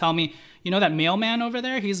 and he would tell me, you know that mailman over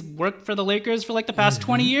there? He's worked for the Lakers for like the past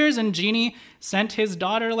 20 years, and Jeannie sent his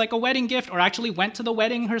daughter like a wedding gift, or actually went to the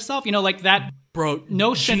wedding herself. You know, like that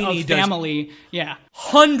notion Jeannie of family. Yeah.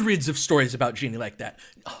 Hundreds of stories about Jeannie like that.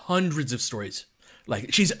 Hundreds of stories.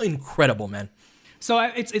 Like, she's incredible, man. So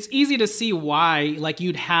it's easy to see why like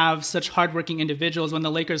you'd have such hardworking individuals when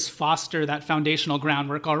the Lakers foster that foundational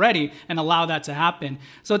groundwork already and allow that to happen.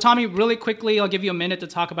 So Tommy, really quickly, I'll give you a minute to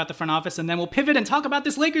talk about the front office, and then we'll pivot and talk about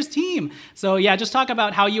this Lakers team. So yeah, just talk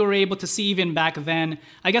about how you were able to see even back then,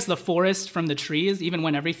 I guess, the forest from the trees, even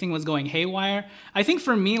when everything was going haywire. I think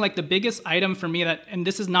for me, like the biggest item for me that, and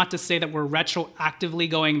this is not to say that we're retroactively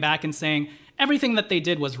going back and saying everything that they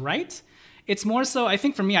did was right. It's more so, I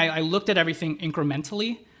think for me, I looked at everything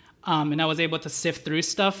incrementally, and I was able to sift through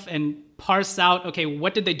stuff and parse out, okay,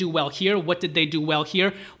 what did they do well here? What did they do well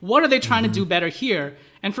here? What are they trying to do better here?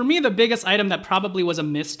 And for me, the biggest item that probably was a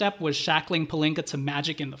misstep was shackling Pelinka to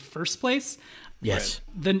Magic in the first place. Yes.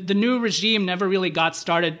 The new regime never really got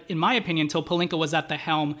started, in my opinion, until Pelinka was at the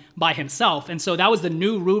helm by himself. And so that was the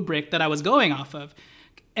new rubric that I was going off of.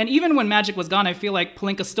 And even when Magic was gone, I feel like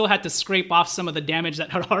Pelinka still had to scrape off some of the damage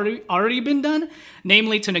that had already been done,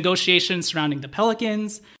 namely to negotiations surrounding the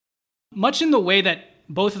Pelicans. Much in the way that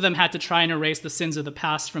both of them had to try and erase the sins of the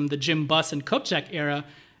past from the Jim Buss and Kupchak era,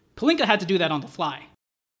 Pelinka had to do that on the fly.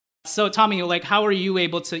 So Tommy, like, how are you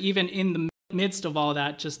able to, even in the midst of all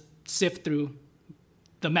that, just sift through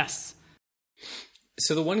the mess?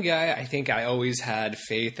 So the one guy I think I always had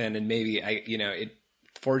faith in, and maybe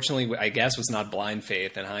fortunately, I guess, was not blind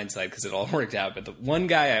faith in hindsight because it all worked out. But the one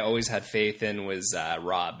guy I always had faith in was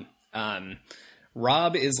Rob.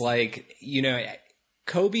 Rob is like,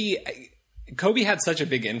 Kobe had such a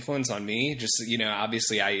big influence on me. Just,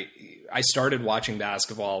 obviously I started watching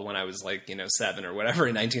basketball when I was like, 7 or whatever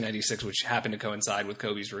in 1996, which happened to coincide with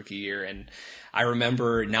Kobe's rookie year. And I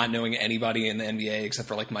remember not knowing anybody in the NBA except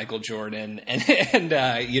for like Michael Jordan. And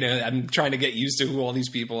I'm trying to get used to who all these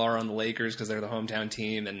people are on the Lakers because they're the hometown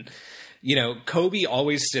team. And, Kobe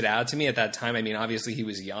always stood out to me at that time. I mean, obviously he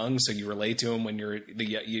was young, so you relate to him when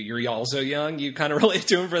you're also young. You kind of relate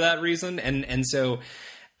to him for that reason. And so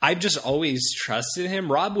I've just always trusted him.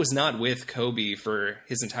 Rob was not with Kobe for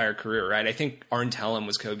his entire career, right? I think Arn Tellem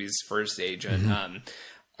was Kobe's first agent. Mm-hmm.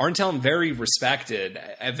 Arn Tellem, very respected,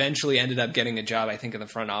 eventually ended up getting a job, I think, in the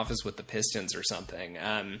front office with the Pistons or something.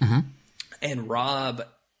 And Rob,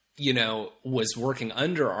 was working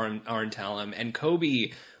under Arn Tellem, and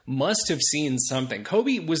Kobe must have seen something.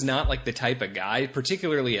 Kobe was not like the type of guy,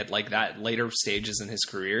 particularly at like that later stages in his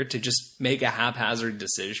career, to just make a haphazard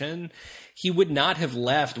decision. He would not have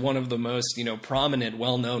left one of the most, prominent,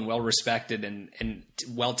 well-known, well-respected, and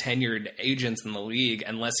well-tenured agents in the league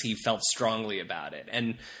unless he felt strongly about it.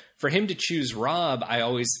 And for him to choose Rob, I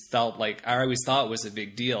always thought was a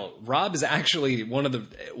big deal. Rob is actually one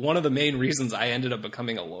of the main reasons I ended up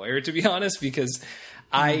becoming a lawyer, to be honest, because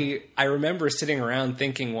I remember sitting around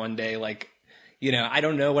thinking one day, like, I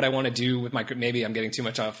don't know what I want to do with maybe I'm getting too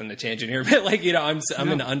much off on a tangent here, but like,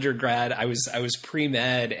 I'm an undergrad. I was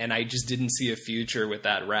pre-med and I just didn't see a future with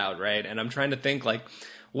that route. Right. And I'm trying to think like,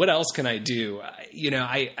 what else can I do?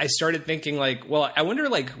 I started thinking like, well, I wonder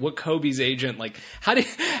like what Kobe's agent, like how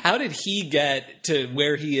did he get to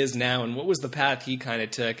where he is now? And what was the path he kind of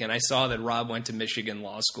took? And I saw that Rob went to Michigan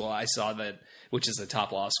Law School. I saw that, which is a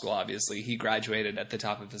top law school, obviously. He graduated at the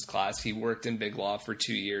top of his class. He worked in big law for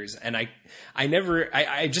 2 years. And I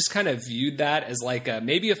just kind of viewed that as like,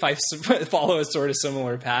 maybe if I follow a sort of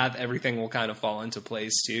similar path, everything will kind of fall into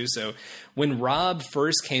place too. So when Rob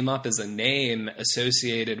first came up as a name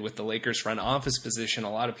associated with the Lakers front office position, a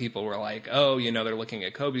lot of people were like, oh, they're looking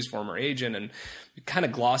at Kobe's former agent and kind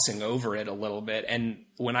of glossing over it a little bit. And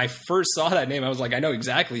when I first saw that name, I was like, I know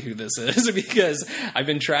exactly who this is because I've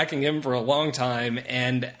been tracking him for a long time.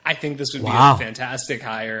 And I think this would be a fantastic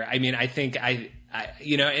hire. I mean, I think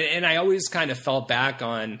and I always kind of felt back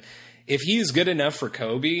on, if he's good enough for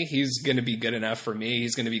Kobe, he's going to be good enough for me.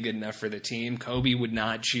 He's going to be good enough for the team. Kobe would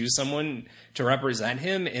not choose someone to represent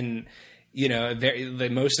him in, the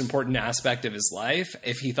most important aspect of his life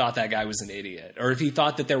if he thought that guy was an idiot or if he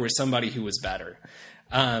thought that there was somebody who was better.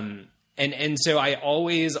 And so I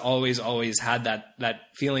always had that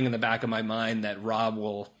feeling in the back of my mind that Rob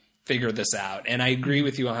will figure this out. And I agree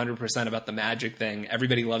with you 100% about the Magic thing.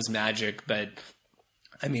 Everybody loves Magic, but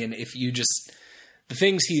I mean, if you just, the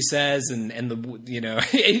things he says and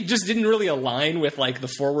it just didn't really align with like the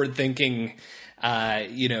forward thinking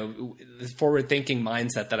mindset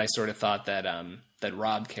that I sort of thought that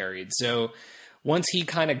Rob carried. So once he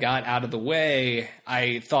kind of got out of the way,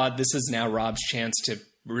 I thought this is now Rob's chance to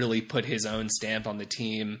really put his own stamp on the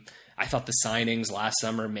team. I thought the signings last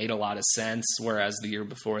summer made a lot of sense, whereas the year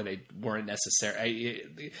before they weren't necessary.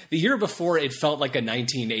 The year before, it felt like a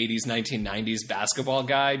 1980s, 1990s basketball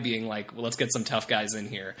guy being like, well, let's get some tough guys in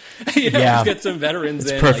here. Let's get some veterans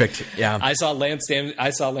in. Perfect. Like, yeah. I saw Lance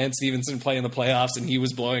Stevenson play in the playoffs and he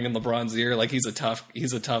was blowing in LeBron's ear. Like he's a tough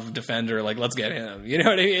defender. Like, let's get him. You know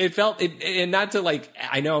what I mean? It felt, and not to like,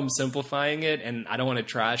 I know I'm simplifying it and I don't want to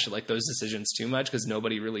trash like those decisions too much because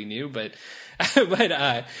nobody really knew, but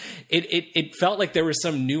it felt like there was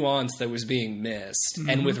some nuance that was being missed. Mm-hmm.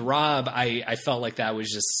 And with Rob, I felt like that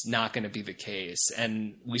was just not going to be the case.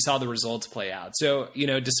 And we saw the results play out. So,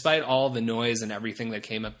 despite all the noise and everything that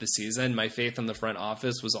came up this season, my faith in the front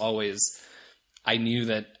office was always, I knew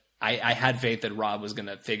that I had faith that Rob was going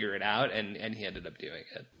to figure it out, and he ended up doing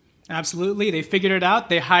it. Absolutely. They figured it out.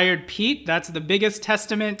 They hired Pete. That's the biggest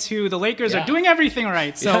testament to the Lakers are doing everything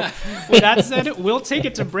right. So with that said, we'll take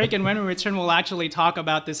it to break. And when we return, we'll actually talk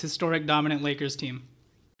about this historic dominant Lakers team.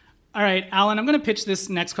 All right, Alan, I'm going to pitch this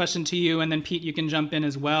next question to you. And then Pete, you can jump in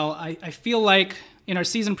as well. I feel like in our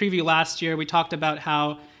season preview last year, we talked about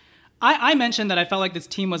how I mentioned that I felt like this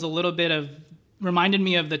team was a little bit reminded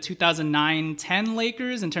me of the 2009-10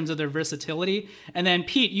 Lakers in terms of their versatility. And then,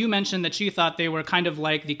 Pete, you mentioned that you thought they were kind of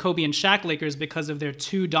like the Kobe and Shaq Lakers because of their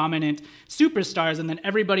two dominant superstars, and then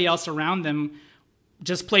everybody else around them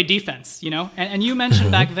just play defense, And you mentioned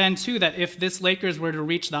back then, too, that if this Lakers were to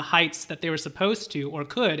reach the heights that they were supposed to or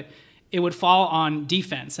could, it would fall on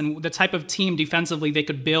defense and the type of team defensively they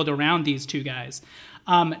could build around these two guys.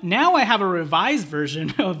 Now I have a revised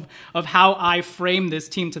version of how I frame this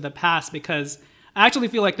team to the past because I actually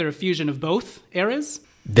feel like they're a fusion of both eras.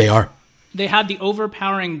 They are. They had the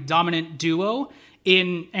overpowering dominant duo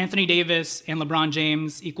in Anthony Davis and LeBron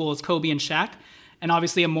James equals Kobe and Shaq, and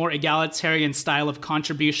obviously a more egalitarian style of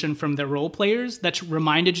contribution from their role players that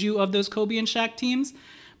reminded you of those Kobe and Shaq teams.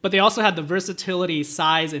 But they also had the versatility,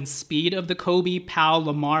 size, and speed of the Kobe, Powell,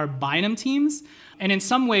 Lamar, Bynum teams. And in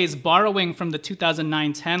some ways, borrowing from the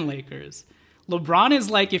 2009-10 Lakers, LeBron is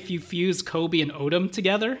like if you fuse Kobe and Odom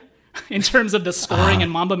together in terms of the scoring and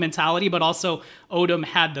Mamba mentality, but also Odom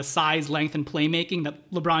had the size, length, and playmaking that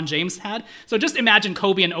LeBron James had. So just imagine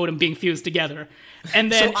Kobe and Odom being fused together. And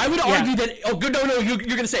then, so I would argue that. Oh, good. No, you're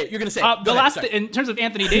going to say it. You're going to say it. In terms of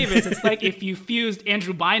Anthony Davis, it's like if you fused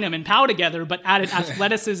Andrew Bynum and Powell together, but added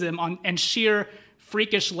athleticism and sheer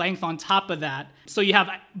freakish length on top of that. So you have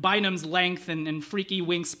Bynum's length and freaky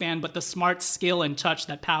wingspan, but the smart skill and touch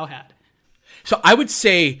that Powell had. So I would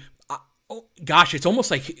say, gosh, it's almost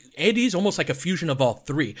like AD's almost like a fusion of all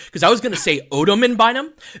three. Because I was going to say Odom and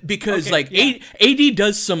Bynum because AD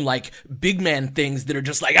does some like big man things that are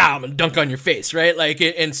just like, I'm going to dunk on your face, right? Like,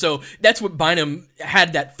 and so that's what Bynum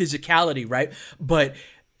had, that physicality, right? But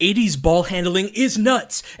AD's ball handling is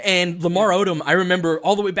nuts. And Lamar Odom, I remember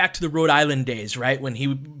all the way back to the Rhode Island days, right? When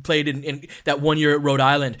he played in that 1 year at Rhode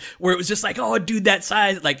Island, where it was just like, oh, dude, that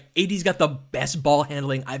size. Like, AD's got the best ball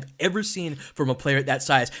handling I've ever seen from a player at that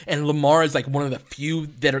size. And Lamar is like one of the few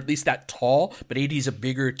that are at least that tall, but AD's a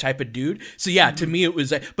bigger type of dude. So yeah, to me it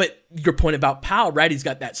was like, but your point about Powell, right? He's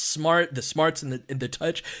got that the smarts and the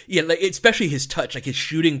touch. Yeah, like especially his touch, like his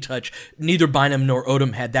shooting touch. Neither Bynum nor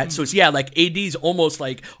Odom had that. So it's, yeah, like AD's almost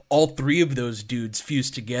like all three of those dudes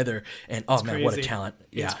fused together. And oh man, what a talent.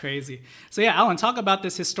 Yeah. It's crazy. So yeah, Alan, talk about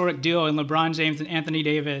this historic duo in LeBron James and Anthony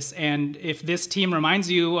Davis. And if this team reminds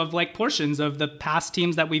you of like portions of the past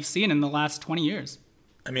teams that we've seen in the last 20 years.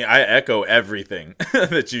 I mean, I echo everything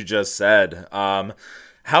that you just said.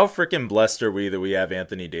 How freaking blessed are we that we have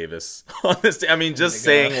Anthony Davis on this team? I mean, just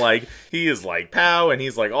saying like he is like Pow and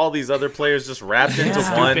he's like all these other players just wrapped into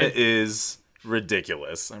one is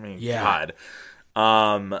ridiculous. I mean, God.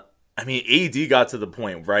 I mean, AD got to the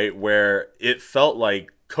point, right, where it felt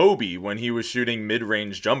like Kobe when he was shooting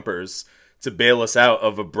mid-range jumpers to bail us out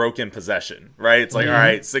of a broken possession, right? It's like, all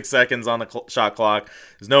right, 6 seconds on the shot clock.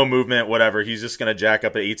 There's no movement, whatever. He's just going to jack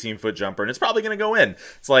up an 18-foot jumper, and it's probably going to go in.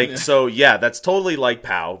 It's like, so, yeah, that's totally like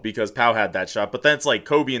Pow, because Pow had that shot. But then it's like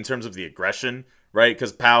Kobe in terms of the aggression, right?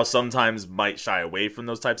 Because Pow sometimes might shy away from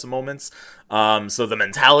those types of moments. So the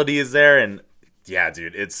mentality is there, and, yeah,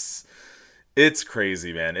 dude, it's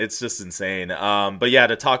crazy, man. It's just insane. But, yeah,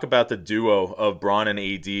 to talk about the duo of Bron and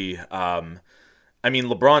AD, I mean,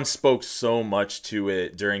 LeBron spoke so much to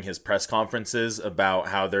it during his press conferences about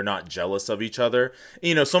how they're not jealous of each other.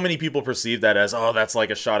 You know, so many people perceive that as, oh, that's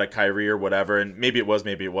like a shot at Kyrie or whatever. And maybe it was,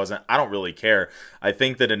 maybe it wasn't. I don't really care. I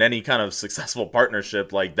think that in any kind of successful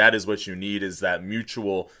partnership, like that is what you need, is that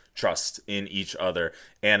mutual trust in each other.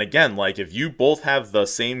 And again, like if you both have the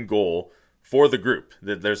same goal for the group,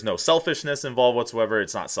 that there's no selfishness involved whatsoever,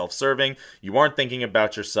 it's not self-serving, you aren't thinking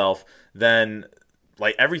about yourself, then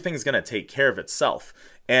like everything's going to take care of itself.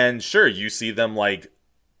 And sure, you see them like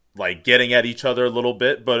getting at each other a little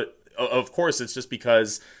bit, but of course it's just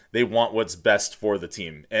because they want what's best for the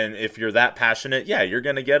team. And if you're that passionate, yeah, you're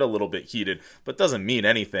going to get a little bit heated, but doesn't mean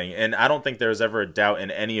anything. And I don't think there's ever a doubt in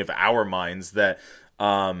any of our minds that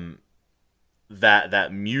that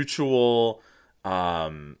mutual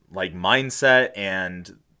like mindset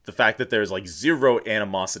and the fact that there's like zero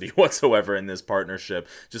animosity whatsoever in this partnership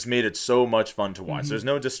just made it so much fun to watch. There's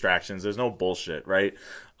no distractions. There's no bullshit, right?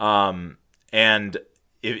 And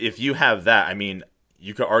if you have that, I mean,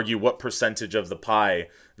 you could argue what percentage of the pie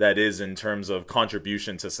that is in terms of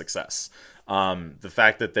contribution to success. The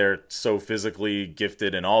fact that they're so physically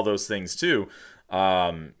gifted and all those things too,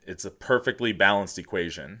 it's a perfectly balanced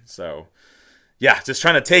equation. So yeah, just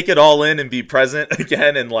trying to take it all in and be present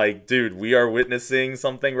again. And like, dude, we are witnessing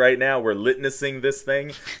something right now. We're litnessing this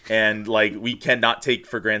thing. And like, we cannot take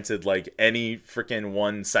for granted like any freaking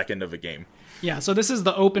 1 second of a game. Yeah, so this is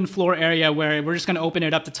the open floor area where we're just going to open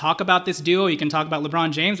it up to talk about this duo. You can talk about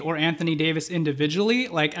LeBron James or Anthony Davis individually.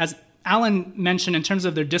 Like as Alan mentioned, in terms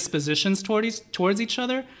of their dispositions towards each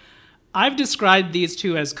other, I've described these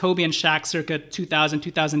two as Kobe and Shaq circa 2000,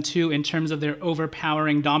 2002 in terms of their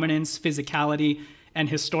overpowering dominance, physicality, and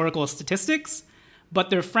historical statistics. But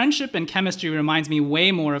their friendship and chemistry reminds me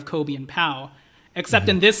way more of Kobe and Pau. Except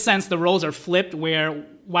in this sense, the roles are flipped where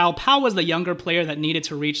while Pau was the younger player that needed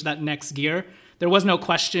to reach that next gear, there was no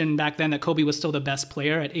question back then that Kobe was still the best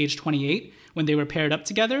player at age 28 when they were paired up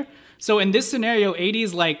together. So in this scenario, 80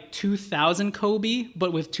 is like 2000 Kobe,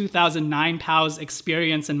 but with 2009 Pau's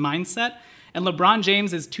experience and mindset. And LeBron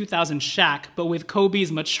James is 2000 Shaq, but with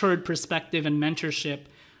Kobe's matured perspective and mentorship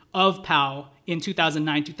of Pau in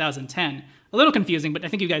 2009, 2010. A little confusing, but I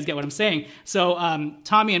think you guys get what I'm saying. So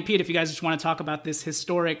Tommy and Pete, if you guys just want to talk about this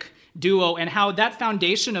historic duo and how that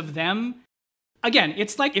foundation of them, again,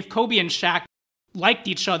 it's like if Kobe and Shaq liked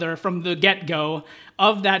each other from the get-go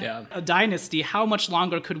of that dynasty, how much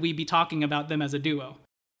longer could we be talking about them as a duo?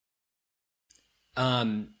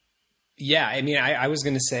 Yeah, I mean, I was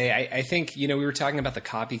going to say, I think, you know, we were talking about the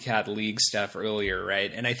copycat league stuff earlier,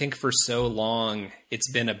 right? And I think for so long,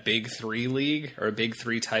 it's been a big three league or a big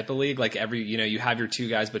three type of league. Like you know, you have your two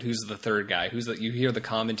guys, but who's the third guy? You hear the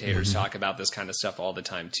commentators talk about this kind of stuff all the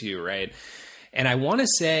time too, right? And I want to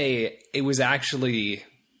say it was actually...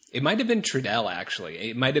 It might have been Trudell, actually.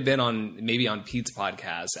 It might have been maybe on Pete's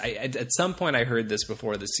podcast. At some point I heard this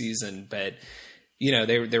before the season, but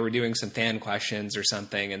they were doing some fan questions or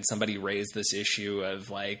something, and somebody raised this issue of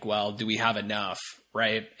like, well, do we have enough,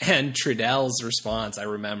 right? And Trudell's response, I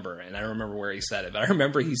remember, and I don't remember where he said it, but I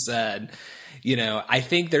remember he said, I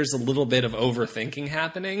think there's a little bit of overthinking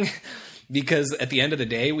happening. Because at the end of the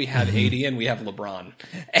day, we have AD and we have LeBron.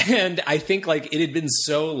 And I think like it had been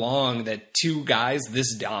so long that two guys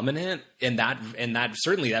this dominant and that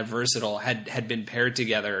certainly that versatile had been paired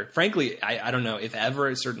together. Frankly, I don't know if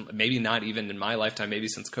ever, certainly maybe not even in my lifetime, maybe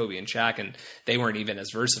since Kobe and Shaq, and they weren't even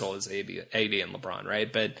as versatile as AD and LeBron,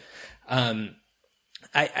 right? But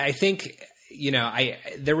I think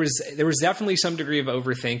there was definitely some degree of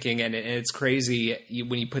overthinking, and it's crazy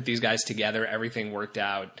when you put these guys together, everything worked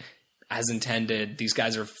out as intended. These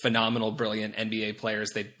guys are phenomenal, brilliant NBA players.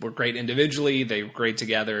 They were great individually. They were great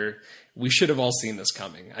together. We should have all seen this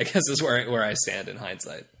coming, I guess is where I stand in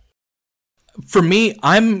hindsight. For me,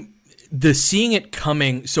 I'm the seeing it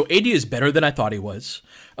coming. So AD is better than I thought he was,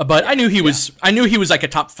 but I knew he was like a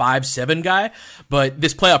top 5-7 guy. But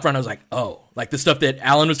this playoff run, I was like, oh, like the stuff that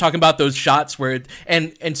Alan was talking about, those shots where,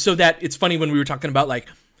 and so that it's funny when we were talking about like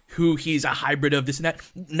who he's a hybrid of this and that,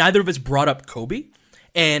 neither of us brought up Kobe.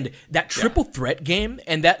 And that triple threat game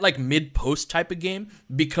and that like mid-post type of game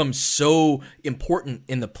becomes so important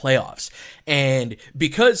in the playoffs. And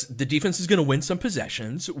because the defense is going to win some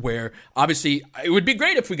possessions where obviously it would be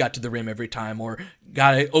great if we got to the rim every time or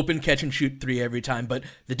got an open catch and shoot three every time, but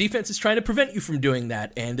the defense is trying to prevent you from doing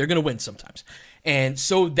that, and they're going to win sometimes. And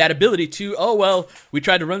so that ability to, we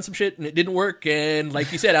tried to run some shit and it didn't work, and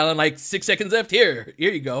like you said, Alan, like 6 seconds left, here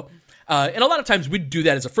you go. And a lot of times we'd do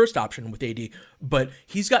that as a first option with AD, but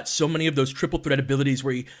he's got so many of those triple threat abilities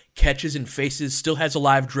where he catches and faces, still has a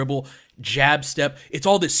live dribble, jab step. It's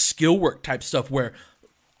all this skill work type stuff where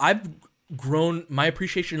I've grown, my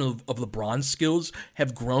appreciation of LeBron's skills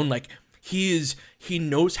have grown. Like he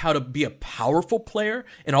knows how to be a powerful player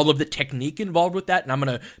and all of the technique involved with that. And I'm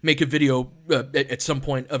going to make a video at some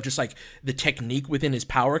point of just like the technique within his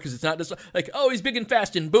power. Cause it's not just like, oh, he's big and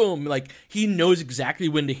fast and boom. Like he knows exactly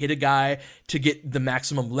when to hit a guy to get the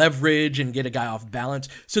maximum leverage and get a guy off balance.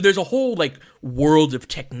 So there's a whole like world of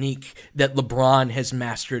technique that LeBron has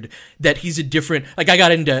mastered that he's a different, like I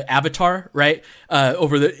got into Avatar, right?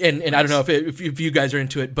 And I don't know if you guys are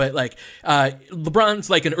into it, but like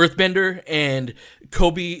LeBron's like an earthbender and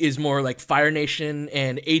Kobe is more like Fire Nation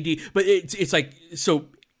and AD, but it's like, so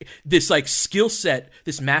this like skill set,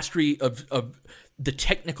 this mastery of the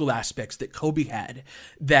technical aspects that Kobe had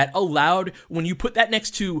that allowed, when you put that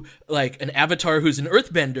next to like an Avatar who's an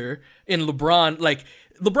earthbender in LeBron, like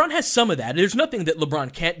LeBron has some of that. There's nothing that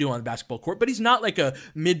LeBron can't do on the basketball court, but he's not like a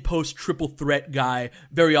mid-post triple threat guy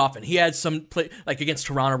very often. He had some play, like against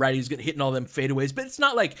Toronto, right? He's hitting all them fadeaways, but it's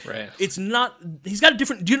not like, It's not, he's got a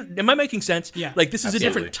different, am I making sense? Yeah. Like this is a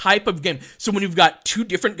different type of game. So when you've got two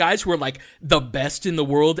different guys who are like the best in the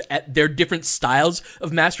world at their different styles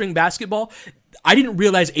of mastering basketball, I didn't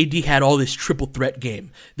realize AD had all this triple threat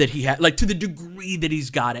game that he had, like to the degree that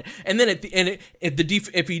he's got it. And then at the end,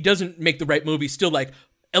 if he doesn't make the right move, he's still like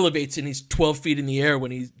elevates and he's 12 feet in the air when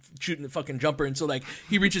he's shooting the fucking jumper. And so like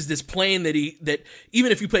he reaches this plane that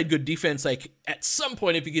even if you played good defense, like at some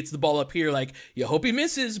point, if he gets the ball up here, like you hope he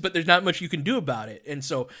misses, but there's not much you can do about it. And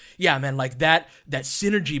so, yeah, man, like that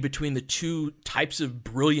synergy between the two types of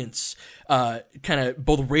brilliance, kind of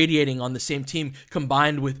both radiating on the same team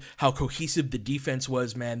combined with how cohesive the defense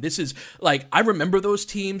was, man. This is like, I remember those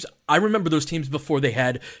teams before they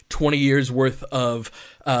had 20 years worth of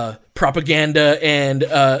propaganda and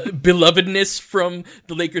belovedness from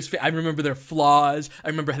the Lakers. I remember their flaws. I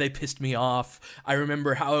remember how they pissed me off. I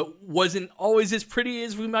remember how it wasn't always as pretty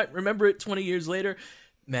as we might remember it 20 years later.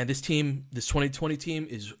 Man, this 2020 team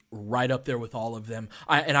is right up there with all of them.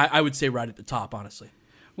 I would say right at the top, honestly.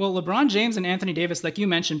 Well, LeBron James and Anthony Davis, like you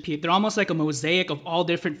mentioned, Pete, they're almost like a mosaic of all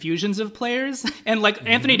different fusions of players. And like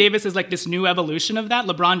Anthony Davis is like this new evolution of that.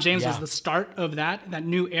 LeBron James was the start of that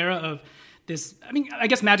new era of this. I mean, I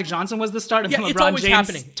guess Magic Johnson was the start, and then LeBron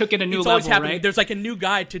James took it a new level, always happening. Right? There's like a new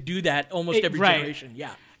guy to do that almost every generation.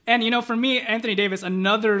 Yeah. And, for me, Anthony Davis,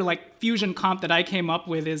 another like fusion comp that I came up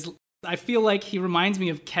with is, I feel like he reminds me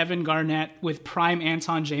of Kevin Garnett with prime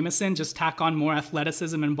Anton Jameson, just tack on more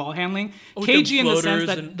athleticism and ball handling. Cagey in the sense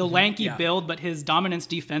that the lanky build, but his dominance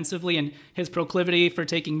defensively and his proclivity for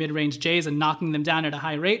taking mid-range J's and knocking them down at a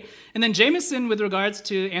high rate. And then Jameson with regards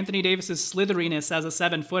to Anthony Davis's slitheriness as a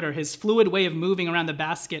 7-footer, his fluid way of moving around the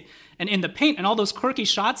basket and in the paint, and all those quirky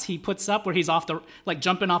shots he puts up where he's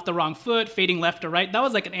jumping off the wrong foot, fading left or right. That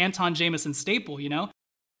was like an Anton Jameson staple,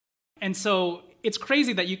 And so it's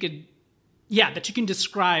crazy that you could that you can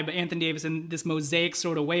describe Anthony Davis in this mosaic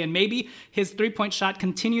sort of way. And maybe his three-point shot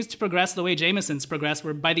continues to progress the way Jameson's progressed,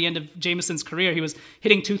 where by the end of Jameson's career, he was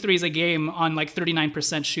hitting 2 threes a game on like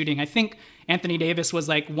 39% shooting. I think Anthony Davis was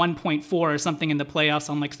like 1.4 or something in the playoffs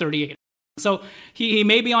on like 38. So he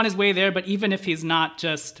may be on his way there, but even if he's not,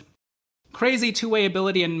 just crazy two-way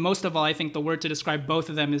ability, and most of all, I think the word to describe both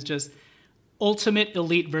of them is just ultimate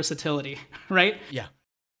elite versatility, right? Yeah.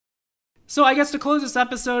 So I guess to close this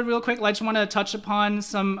episode real quick, I just want to touch upon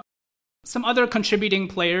some other contributing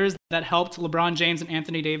players that helped LeBron James and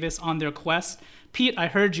Anthony Davis on their quest. Pete, I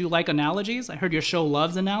heard you like analogies. I heard your show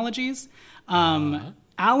loves analogies.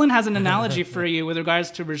 Alan has an analogy for you with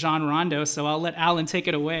regards to Rajon Rondo, so I'll let Alan take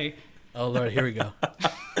it away. Oh, Lord, here we go.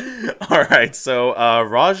 All right, so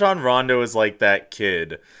Rajon Rondo is like that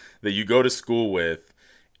kid that you go to school with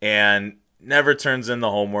and never turns in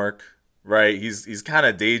the homework. Right, he's kind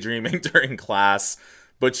of daydreaming during class,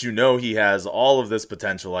 but you know he has all of this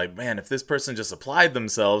potential. Like, man, if this person just applied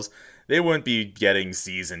themselves, they wouldn't be getting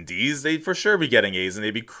C's and D's. They'd for sure be getting A's, and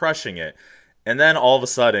they'd be crushing it. And then all of a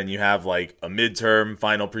sudden, you have like a midterm,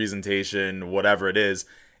 final presentation, whatever it is,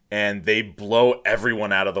 and they blow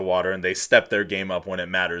everyone out of the water, and they step their game up when it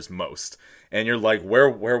matters most. And you're like, where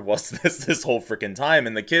was this whole freaking time?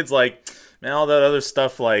 And the kid's like, man, all that other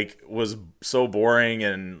stuff like was so boring,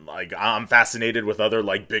 and like I'm fascinated with other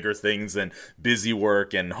like bigger things than busy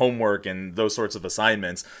work and homework and those sorts of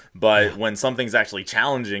assignments. But when something's actually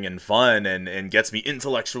challenging and fun and gets me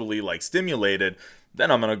intellectually like stimulated,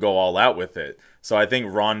 then I'm gonna go all out with it. So I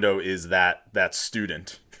think Rondo is that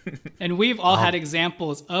student. And we've all had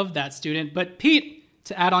examples of that student. But Pete,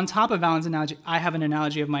 to add on top of Alan's analogy, I have an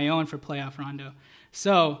analogy of my own for playoff Rondo.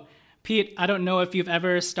 So Pete, I don't know if you've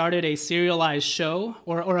ever started a serialized show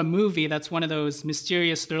or a movie that's one of those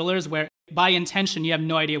mysterious thrillers where by intention you have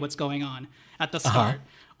no idea what's going on at the start.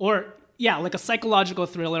 Or, like a psychological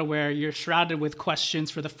thriller where you're shrouded with questions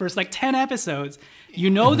for the first like 10 episodes. You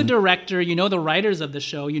know the director, you know the writers of the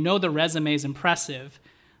show, you know the resume is impressive.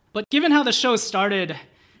 But given how the show started,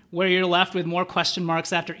 where you're left with more question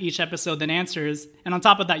marks after each episode than answers, and on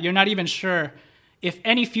top of that, you're not even sure if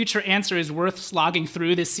any future answer is worth slogging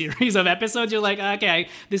through this series of episodes. You're like, okay,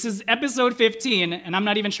 this is episode 15, and I'm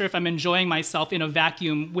not even sure if I'm enjoying myself in a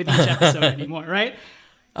vacuum with each episode anymore, right?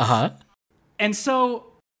 And so,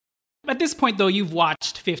 at this point, though, you've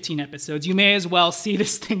watched 15 episodes. You may as well see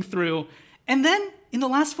this thing through. And then, in the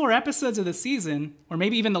last 4 episodes of the season, or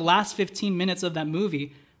maybe even the last 15 minutes of that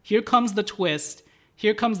movie, here comes the twist.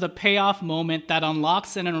 Here comes the payoff moment that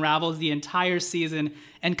unlocks and unravels the entire season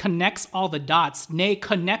and connects all the dots. Nay,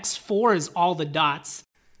 connects fours all the dots,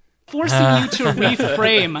 forcing you to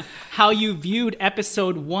reframe how you viewed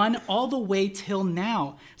episode 1 all the way till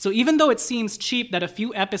now. So even though it seems cheap that a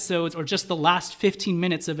few episodes or just the last 15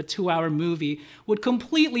 minutes of a 2-hour movie would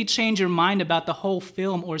completely change your mind about the whole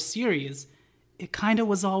film or series, it kind of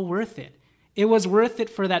was all worth it. It was worth it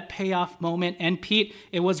for that payoff moment. And Pete,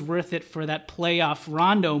 it was worth it for that payoff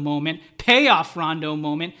Rondo moment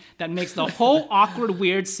that makes the whole awkward,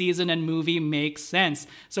 weird season and movie make sense.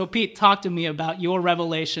 So Pete, talk to me about your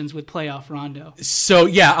revelations with playoff Rondo. So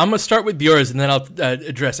yeah, I'm going to start with yours and then I'll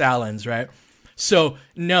address Alan's, right? So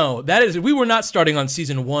no, we were not starting on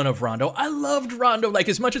season 1 of Rondo. I loved Rondo. Like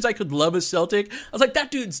as much as I could love a Celtic, I was like,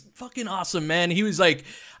 that dude's fucking awesome, man. He was like,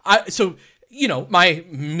 you know, my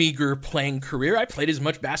meager playing career, I played as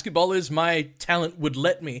much basketball as my talent would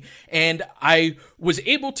let me. And I was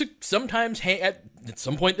able to sometimes at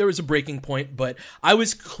some point there was a breaking point, but I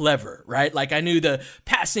was clever, right? Like I knew the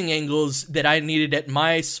passing angles that I needed at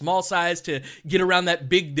my small size to get around that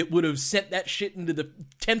big that would have sent that shit into the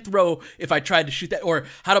 10th row if I tried to shoot that, or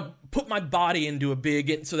how to put my body into a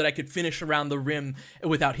big so that I could finish around the rim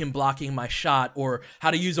without him blocking my shot, or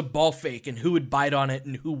how to use a ball fake and who would bite on it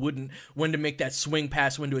and who wouldn't, when to make that swing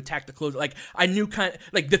pass, when to attack the closer. Like I knew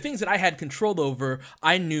like the things that I had control over,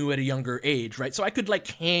 I knew at a younger age, right? So I could like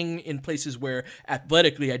hang in places where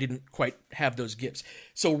athletically I didn't quite have those gifts.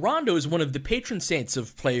 So Rondo is one of the patron saints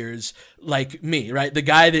of players like me, right? The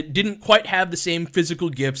guy that didn't quite have the same physical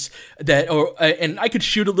gifts and I could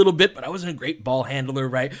shoot a little bit, but I wasn't a great ball handler,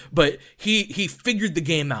 right? But he figured the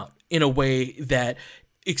game out in a way that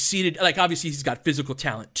exceeded, like obviously he's got physical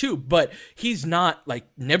talent too, but he's not like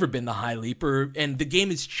never been the high leaper, and the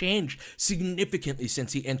game has changed significantly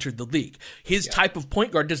since he entered the league. His type of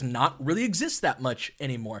point guard does not really exist that much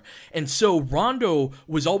anymore. And so Rondo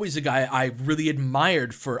was always a guy I really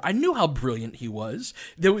admired for, I knew how brilliant he was.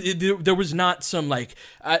 There was not some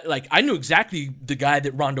I knew exactly the guy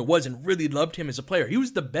that Rondo was and really loved him as a player. He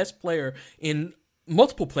was the best player in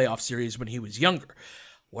multiple playoff series when he was younger.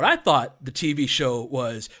 What I thought the TV show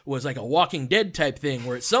was like a Walking Dead type thing,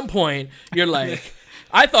 where at some point you're like,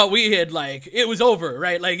 I thought we had like it was over,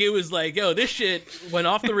 right? Like it was like, yo, this shit went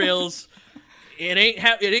off the rails. It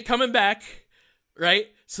ain't coming back, right?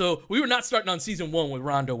 So we were not starting on season 1 with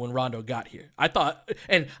Rondo when Rondo got here. I thought,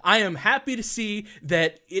 and I am happy to see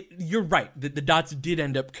that you're right, that the dots did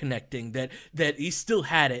end up connecting, that he still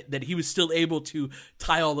had it, that he was still able to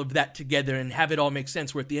tie all of that together and have it all make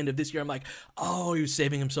sense, where at the end of this year, I'm like, oh, he was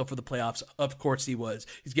saving himself for the playoffs. Of course he was.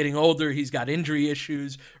 He's getting older. He's got injury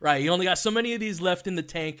issues, right? He only got so many of these left in the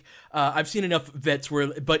tank. I've seen enough vets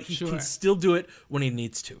but he can still do it when he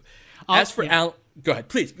needs to. As for Al, go ahead,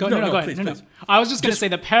 please. Go ahead. Please. I was just going to say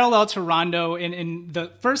the parallel to Rondo in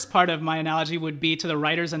the first part of my analogy would be to the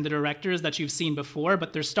writers and the directors that you've seen before,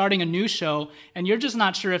 but they're starting a new show, and you're just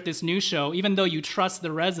not sure if this new show, even though you trust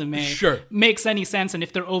the resume, makes any sense, and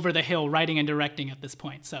if they're over the hill writing and directing at this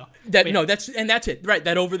point. So that's it, right?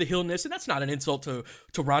 That over the hillness, and that's not an insult to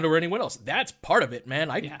Rondo or anyone else. That's part of it, man.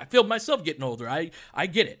 I feel myself getting older. I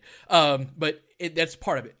get it, but that's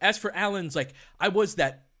part of it. As for Allen's, like I was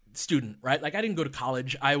that student, right? Like I didn't go to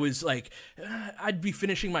college. I was like, I'd be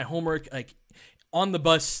finishing my homework like on the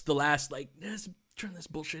bus, the last like, let's turn this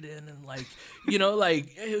bullshit in, and like, you know, like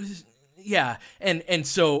it was, yeah. And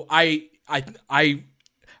so I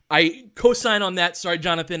co-sign on that. Sorry,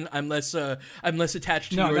 Jonathan, I'm less attached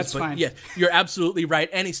to yours. No, that's fine. Yeah, you're absolutely right,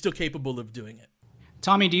 and he's still capable of doing it.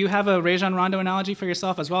 Tommy, do you have a Rajon Rondo analogy for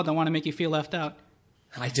yourself as well? Don't want to make you feel left out.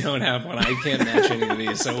 I don't have one. I can't match any of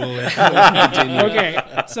these, so we'll continue. Okay,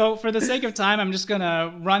 so for the sake of time, I'm just going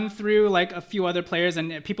to run through like a few other players,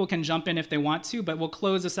 and people can jump in if they want to, but we'll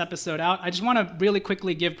close this episode out. I just want to really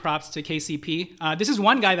quickly give props to KCP. This is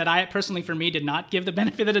one guy that I personally, for me, did not give the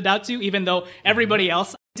benefit of the doubt to, even though everybody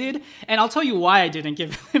else did. And I'll tell you why I didn't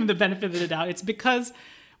give him the benefit of the doubt. It's because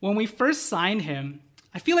when we first signed him,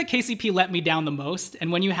 I feel like KCP let me down the most.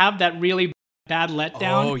 And when you have that really bad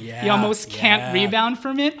letdown, you almost can't rebound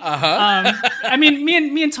from it. I mean,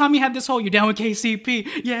 me and Tommy had this whole "you down with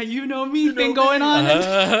KCP? Yeah, you know me" thing going on.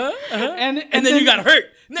 And then you got hurt.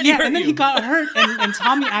 He got hurt. And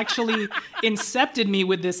Tommy actually incepted me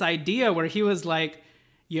with this idea where he was like,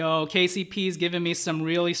 yo, KCP's giving me some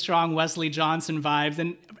really strong Wesley Johnson vibes.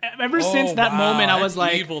 And ever since that moment, I was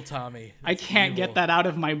like, evil Tommy. I can't get that out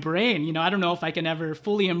of my brain. You know, I don't know if I can ever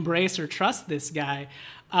fully embrace or trust this guy.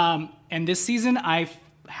 And this season, I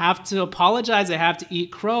have to apologize. I have to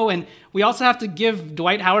eat crow. And we also have to give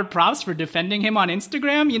Dwight Howard props for defending him on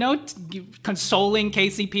Instagram, you know, consoling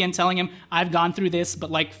KCP and telling him, I've gone through this,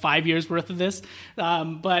 but like 5 years worth of this.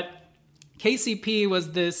 But KCP was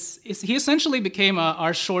he essentially became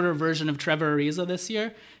our shorter version of Trevor Ariza this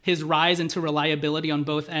year. His rise into reliability on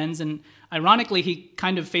both ends. And ironically, he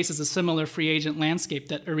kind of faces a similar free agent landscape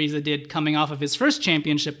that Ariza did coming off of his first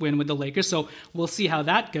championship win with the Lakers. So we'll see how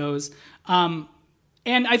that goes. And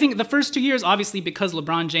I think the first 2 years, obviously, because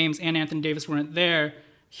LeBron James and Anthony Davis weren't there,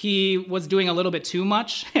 he was doing a little bit too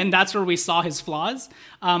much, and that's where we saw his flaws.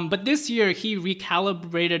 But this year, he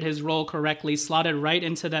recalibrated his role correctly, slotted right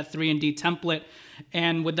into that 3-and-D template,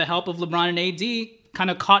 and with the help of LeBron and AD, kind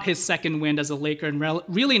of caught his second wind as a Laker and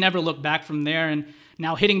really never looked back from there. And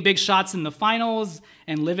now hitting big shots in the finals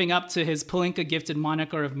and living up to his Pelinka-gifted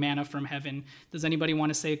moniker of manna from heaven. Does anybody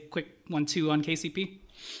want to say a quick 1-2 on KCP?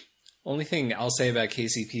 Only thing I'll say about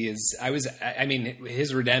KCP is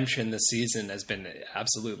his redemption this season has been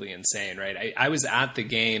absolutely insane, right? I was at the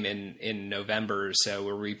game in November or so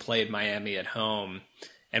where we played Miami at home,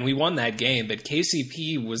 and we won that game, but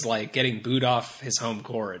KCP was like getting booed off his home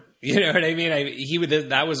court. You know what I mean?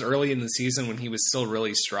 That was early in the season when he was still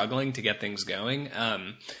really struggling to get things going.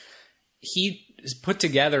 He put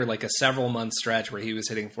together like a several month stretch where he was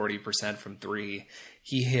hitting 40% from three.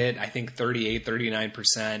 He hit, I think, 38,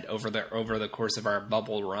 39% over the course of our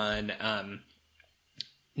bubble run.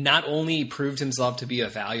 Not only proved himself to be a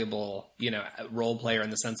valuable, role player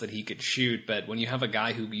in the sense that he could shoot, but when you have a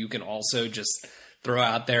guy who you can also just throw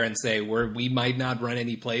out there and say, we might not run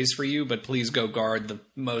any plays for you, but please go guard the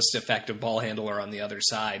most effective ball handler on the other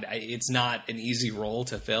side. It's not an easy role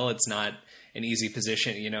to fill. It's not an easy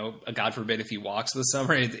position. God forbid if he walks this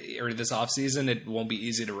summer or this offseason, it won't be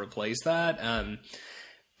easy to replace that.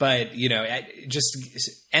 But, just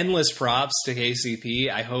endless props to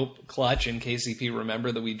KCP. I hope Clutch and KCP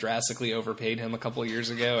remember that we drastically overpaid him a couple of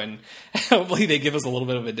years ago, and hopefully they give us a little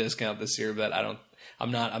bit of a discount this year, but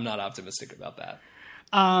I'm not optimistic about that.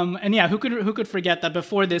 And yeah, who could forget that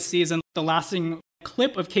before this season, the lasting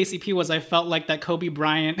clip of KCP was I felt like that Kobe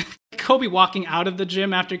walking out of the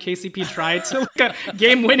gym after KCP tried to like a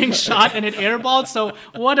game-winning shot and it airballed. So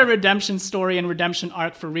what a redemption story and redemption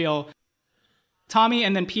arc for real. Tommy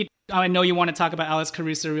and then Pete, I know you want to talk about Alex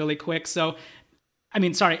Caruso really quick.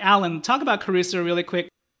 Alan, talk about Caruso really quick.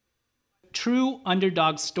 True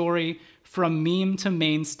underdog story from meme to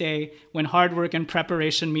mainstay when hard work and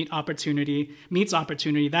preparation meets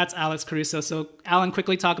opportunity. That's Alex Caruso. So Alan,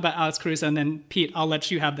 quickly talk about Alex Caruso, and then Pete, I'll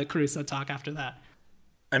let you have the Caruso talk after that.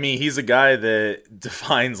 I mean, he's a guy that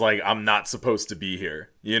defines, like, I'm not supposed to be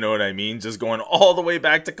here. You know what I mean? Just going all the way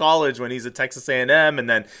back to college when he's at Texas A&M, and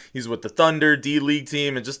then he's with the Thunder D-League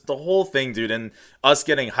team, and just the whole thing, dude. And us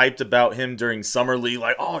getting hyped about him during Summer League,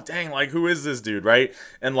 like, oh, dang, like, who is this dude, right?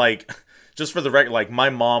 And, like, just for the record, like, my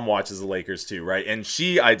mom watches the Lakers too, right? And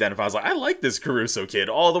she identifies, like, I like this Caruso kid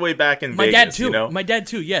all the way back in Vegas. My dad too. You know? My dad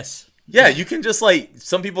too, yes. Yeah, you can just, like,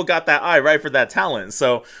 some people got that eye, right, for that talent.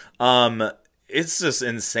 So, it's just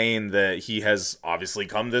insane that he has obviously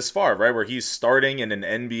come this far, right? Where he's starting in an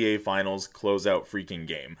NBA Finals closeout freaking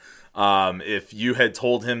game. If you had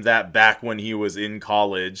told him that back when he was in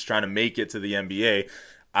college trying to make it to the NBA,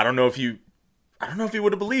 I don't know if he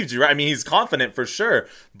would have believed you, right? I mean, he's confident for sure,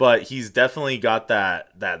 but he's definitely got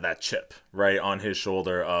that chip right on his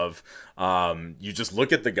shoulder of you just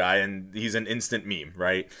look at the guy and he's an instant meme,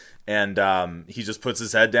 right? And he just puts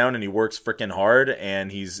his head down and he works freaking hard,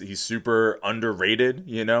 and he's super underrated,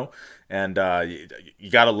 you know? And you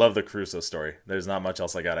got to love the Caruso story. There's not much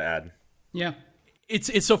else I got to add. Yeah.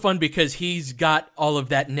 It's so fun because he's got all of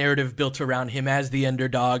that narrative built around him as the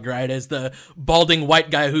underdog, right? As the balding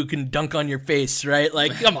white guy who can dunk on your face, right?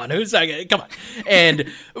 Like, come on, who's that guy? Come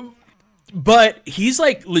on. But he's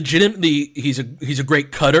like legitimately, he's a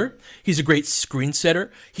great cutter. He's a great screen setter.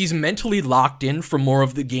 He's mentally locked in for more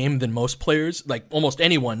of the game than most players, like almost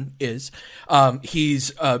anyone is.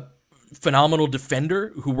 He's a phenomenal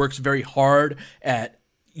defender who works very hard at,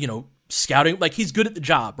 scouting. Like, he's good at the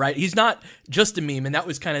job, right? He's not just a meme. And that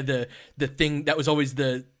was kind of the thing that was always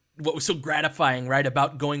what was so gratifying, right,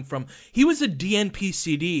 about going from, he was a DNP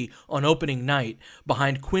CD on opening night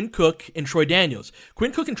behind Quinn Cook and Troy Daniels.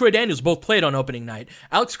 Quinn Cook and Troy Daniels both played on opening night.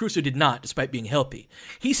 Alex Caruso did not, despite being healthy.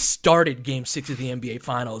 He started Game 6 of the NBA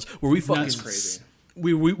Finals where we fucking crazy.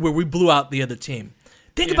 Where we blew out the other team.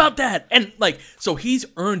 Think about that. And so he's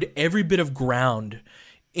earned every bit of ground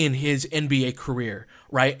in his NBA career,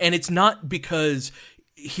 right? And it's not because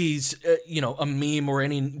he's a meme or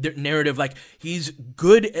any narrative. Like, he's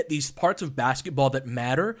good at these parts of basketball that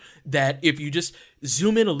matter, that if you just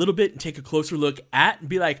zoom in a little bit and take a closer look at and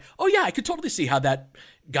be like, oh yeah, I could totally see how that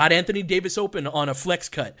got Anthony Davis open on a flex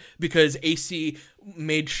cut, because AC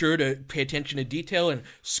made sure to pay attention to detail and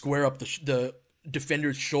square up the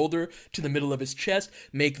defender's shoulder to the middle of his chest,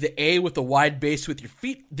 make the A with a wide base with your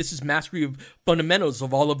feet. This is mastery of fundamentals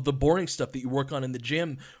of all of the boring stuff that you work on in the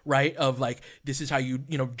gym, right? Of like, this is how you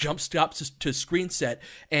jump stops to screen set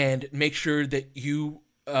and make sure that you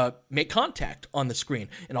make contact on the screen.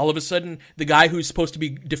 And all of a sudden, the guy who's supposed to be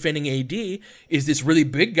defending AD is this really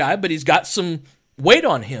big guy, but he's got some weight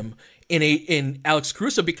on him in Alex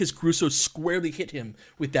Caruso, because Caruso squarely hit him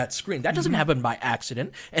with that screen. That doesn't happen by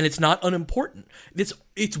accident, and it's not unimportant.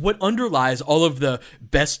 It's what underlies all of the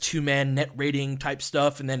best two-man net rating type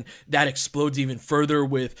stuff, and then that explodes even further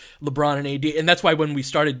with LeBron and AD. And that's why when we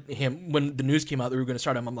started him, when the news came out that we were going to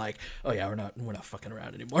start him, I'm like, oh yeah, we're not fucking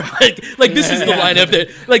around anymore. like this is the lineup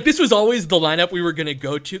that this was always the lineup we were going to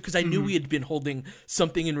go to, because I knew we had been holding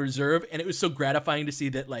something in reserve, and it was so gratifying to see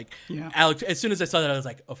that Alex. As soon as I saw that, I was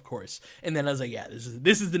like, of course. And then I was like, yeah,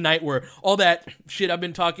 this is the night where all that shit I've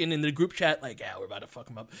been talking in the group chat, like, yeah, we're about to fuck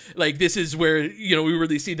him up. Like, this is where, we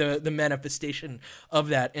really see the manifestation of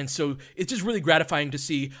that. And so it's just really gratifying to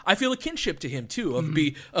see. I feel a kinship to him too,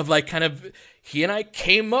 he and I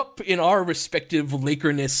came up in our respective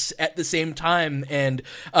Lakerness at the same time. And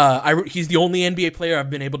he's the only NBA player I've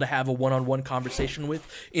been able to have a one-on-one conversation with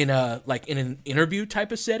in an interview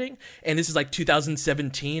type of setting. And this is like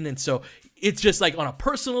 2017. And so it's just like on a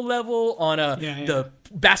personal level, on the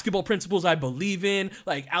basketball principles I believe in.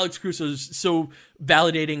 Like, Alex Caruso is so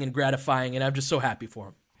validating and gratifying, and I'm just so happy for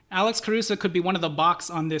him. Alex Caruso could be one of the box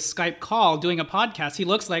on this Skype call doing a podcast. He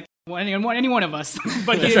looks like any one of us,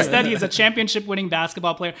 but instead he's a championship-winning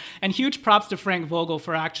basketball player. And huge props to Frank Vogel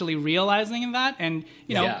for actually realizing that. And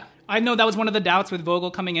I know that was one of the doubts with Vogel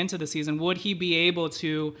coming into the season. Would he be able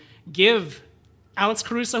to give Alex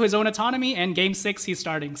Caruso his own autonomy? And Game 6 he's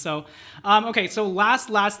starting. So, so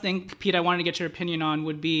last thing, Pete, I wanted to get your opinion on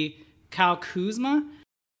would be Kyle Kuzma.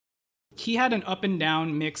 He had an up and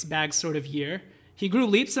down mixed bag sort of year. He grew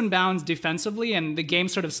leaps and bounds defensively, and the game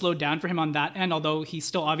sort of slowed down for him on that end, although he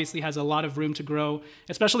still obviously has a lot of room to grow,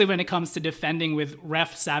 especially when it comes to defending with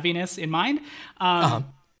ref savviness in mind.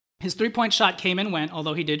 His three-point shot came and went,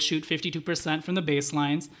 although he did shoot 52% from the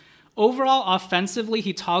baselines. overall, offensively,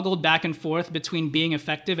 he toggled back and forth between being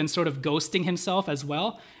effective and sort of ghosting himself as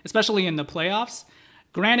well, especially in the playoffs.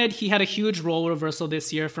 Granted, he had a huge role reversal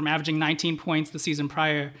this year from averaging 19 points the season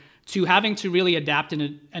prior to having to really adapt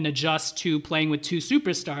and adjust to playing with two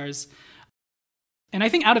superstars. And I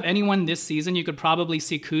think out of anyone this season, you could probably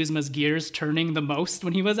see Kuzma's gears turning the most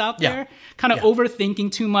when he was out there, kind of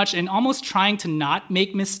overthinking too much and almost trying to not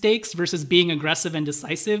make mistakes versus being aggressive and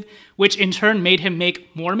decisive, which in turn made him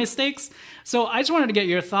make more mistakes. So I just wanted to get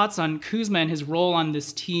your thoughts on Kuzma and his role on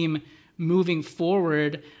this team moving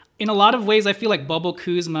forward. In a lot of ways, I feel like Bubble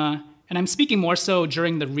Kuzma, and I'm speaking more so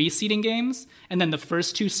during the reseeding games and then the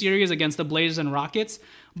first two series against the Blazers and Rockets,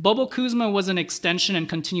 Bubble Kuzma was an extension and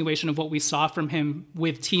continuation of what we saw from him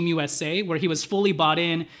with Team USA, where he was fully bought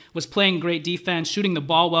in, was playing great defense, shooting the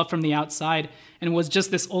ball well from the outside, and was just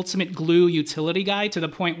this ultimate glue utility guy to the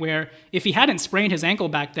point where if he hadn't sprained his ankle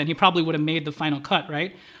back then, he probably would have made the final cut,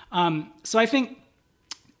 right? So I think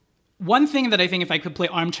one thing that I think if I could play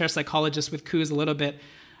armchair psychologist with Kuz a little bit,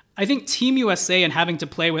 I think Team USA and having to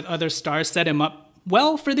play with other stars set him up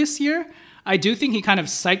well for this year. I do think he kind of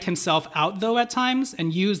psyched himself out, though, at times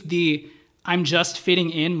and used the I'm just fitting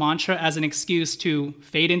in mantra as an excuse to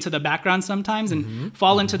fade into the background sometimes and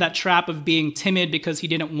fall into that trap of being timid because he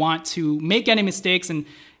didn't want to make any mistakes and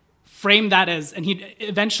he'd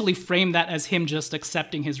eventually frame that as him just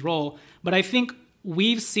accepting his role. But I think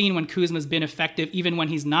we've seen when Kuzma's been effective, even when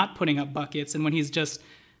he's not putting up buckets and when he's just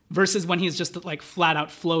versus when he's just like flat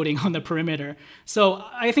out floating on the perimeter. So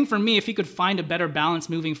I think for me, if he could find a better balance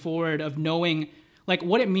moving forward of knowing like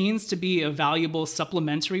what it means to be a valuable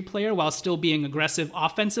supplementary player while still being aggressive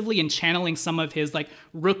offensively and channeling some of his like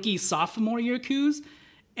rookie sophomore year coups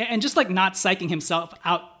and just like not psyching himself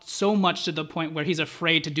out so much to the point where he's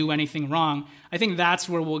afraid to do anything wrong. I think that's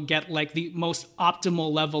where we'll get like the most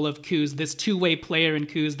optimal level of Kuz, this two-way player in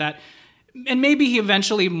Kuz that. And maybe he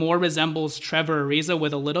eventually more resembles Trevor Ariza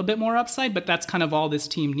with a little bit more upside, but that's kind of all this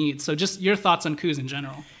team needs. So just your thoughts on Kuz in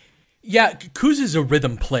general. Yeah, Kuz is a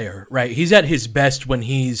rhythm player, right? He's at his best when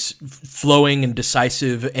he's flowing and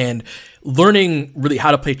decisive and learning really how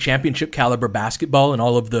to play championship caliber basketball and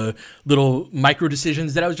all of the little micro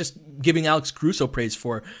decisions that I was just giving Alex Caruso praise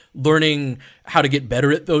for. Learning how to get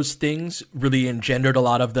better at those things really engendered a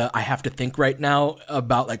lot of the I have to think right now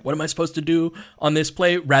about like what am I supposed to do on this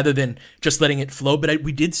play rather than just letting it flow. But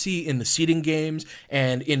we did see in the seeding games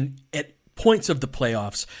and at points of the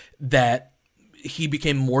playoffs that he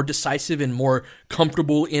became more decisive and more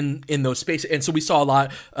comfortable in those spaces. And so we saw a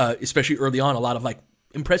lot, especially early on, a lot of like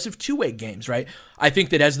impressive two-way games, right? I think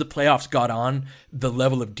that as the playoffs got on, the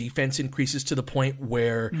level of defense increases to the point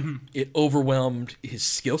where it overwhelmed his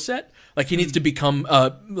skill set. Like he needs to become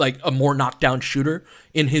like a more knockdown shooter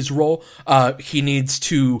in his role. He needs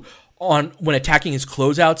to, when attacking his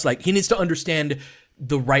closeouts, like he needs to understand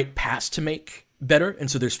the right pass to make better. And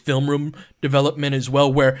so there's film room development as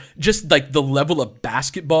well, where just like the level of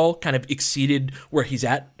basketball kind of exceeded where he's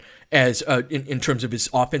at as in terms of his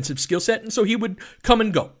offensive skill set. And so he would come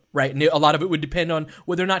and go, right? And a lot of it would depend on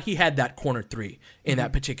whether or not he had that corner three in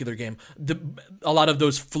that particular game. A lot of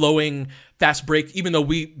those flowing fast break, even though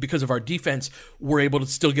we, because of our defense, were able to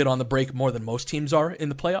still get on the break more than most teams are in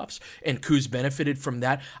the playoffs. And Kuz benefited from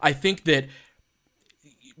that. I think that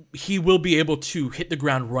he will be able to hit the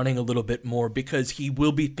ground running a little bit more because he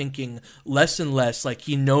will be thinking less and less like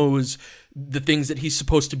he knows the things that he's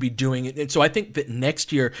supposed to be doing. And so I think that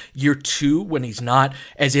next year, year two, when he's not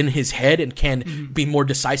as in his head and can be more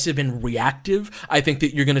decisive and reactive, I think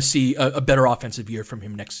that you're going to see a better offensive year from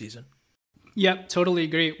him next season. Yep, totally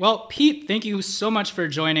agree. Well, Pete, thank you so much for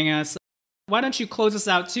joining us. Why don't you close us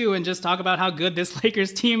out too and just talk about how good this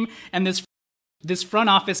Lakers team and this front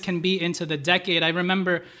office can be into the decade. I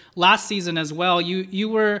remember last season as well, you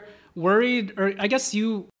were worried, or I guess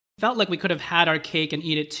you felt like we could have had our cake and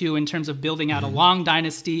eat it too in terms of building out a long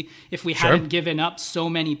dynasty if we hadn't given up so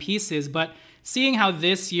many pieces. But seeing how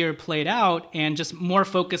this year played out and just more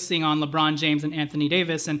focusing on LeBron James and Anthony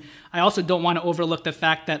Davis, and I also don't want to overlook the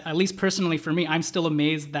fact that, at least personally for me, I'm still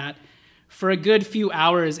amazed that for a good few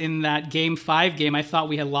hours in that Game 5 game, I thought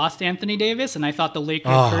we had lost Anthony Davis, and I thought the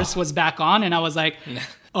Lakers curse was back on, and I was like,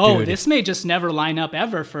 Dude. This may just never line up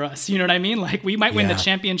ever for us. You know what I mean? Like, we might win the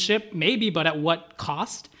championship, maybe, but at what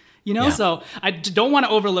cost? You know, so I don't want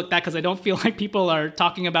to overlook that because I don't feel like people are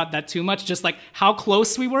talking about that too much, just like how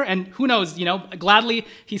close we were. And who knows, you know, gladly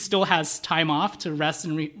he still has time off to rest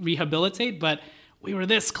and rehabilitate, but we were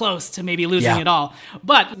this close to maybe losing it all.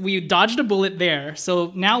 But we dodged a bullet there.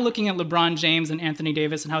 So now looking at LeBron James and Anthony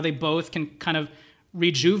Davis and how they both can kind of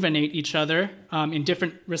rejuvenate each other in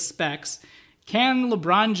different respects, Can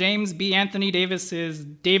LeBron James be Anthony Davis's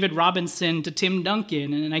David Robinson to Tim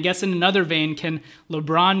Duncan? And I guess in another vein, can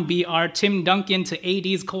LeBron be our Tim Duncan to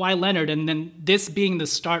AD's Kawhi Leonard? And then this being the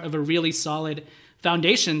start of a really solid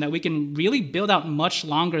foundation that we can really build out much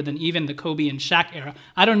longer than even the Kobe and Shaq era.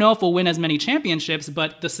 I don't know if we'll win as many championships,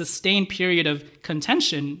 but the sustained period of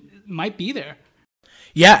contention might be there.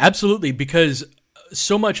 Yeah, absolutely. Because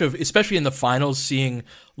so much of, especially in the finals, seeing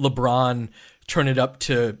LeBron turn it up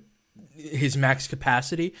to his max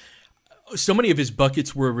capacity, so many of his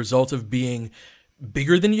buckets were a result of being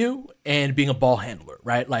bigger than you and being a ball handler,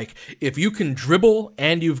 right? Like if you can dribble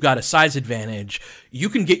and you've got a size advantage, you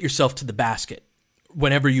can get yourself to the basket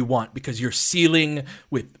whenever you want because you're sealing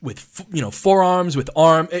with forearms, with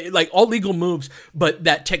arm, like all legal moves, but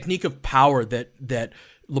that technique of power that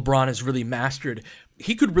LeBron has really mastered.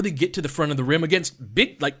 He could really get to the front of the rim against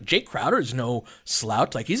big, like Jake Crowder is no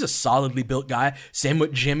slouch. Like he's a solidly built guy. Same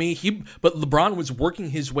with Jimmy. But LeBron was working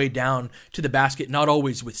his way down to the basket, not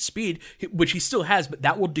always with speed, which he still has, but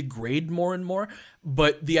that will degrade more and more.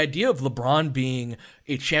 But the idea of LeBron being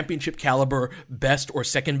a championship caliber best or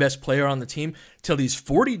second best player on the team till he's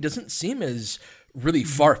 40 doesn't seem as really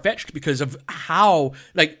far-fetched because of how,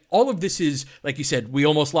 like, all of this is, like you said, we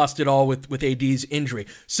almost lost it all with AD's injury.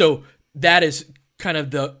 So that is kind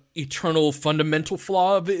of the eternal fundamental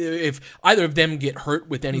flaw of if either of them get hurt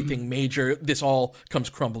with anything major, this all comes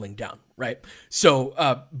crumbling down, right? So,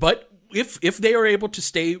 but if they are able to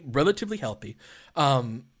stay relatively healthy,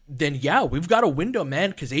 then yeah, we've got a window,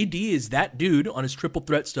 man, because AD is that dude on his triple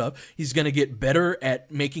threat stuff. He's going to get better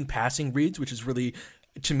at making passing reads, which is really,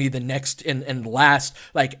 to me, the next and last.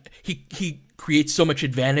 Like, he creates so much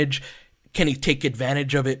advantage. Can he take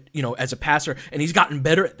advantage of it, as a passer? And he's gotten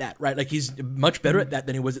better at that, right? Like, he's much better at that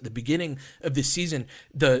than he was at the beginning of this season.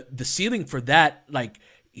 The ceiling for that, like,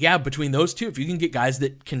 yeah, between those two, if you can get guys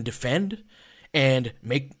that can defend and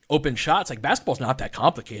make open shots, like, basketball's not that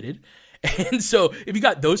complicated. And so if you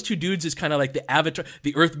got those two dudes as kind of like the avatar,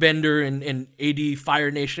 the Earthbender and AD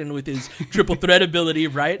Fire Nation with his triple threat ability,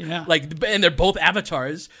 right? Yeah. Like, and they're both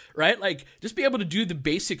avatars, right? Like, just be able to do the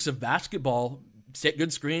basics of basketball, set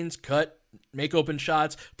good screens, cut, make open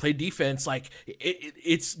shots, play defense. Like,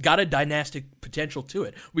 it's got a dynastic potential to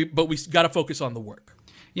it. But we got to focus on the work.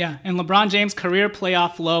 Yeah, and LeBron James' career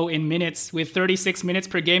playoff low in minutes with 36 minutes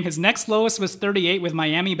per game. His next lowest was 38 with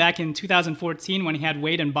Miami back in 2014 when he had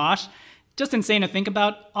Wade and Bosh. Just insane to think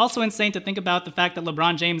about. Also insane to think about the fact that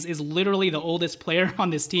LeBron James is literally the oldest player on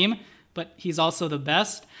this team, but he's also the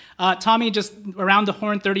best. Tommy, just around the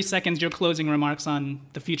horn, 30 seconds, your closing remarks on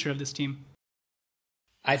the future of this team.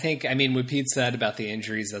 I think, what Pete said about the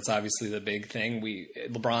injuries, that's obviously the big thing.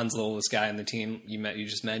 LeBron's the oldest guy on the team you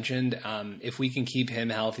just mentioned. If we can keep him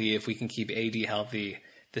healthy, if we can keep AD healthy,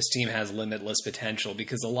 this team has limitless potential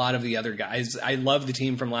because a lot of the other guys, I love the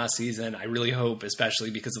team from last season. I really hope, especially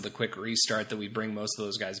because of the quick restart, that we bring most of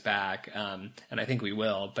those guys back. And I think we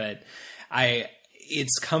will, but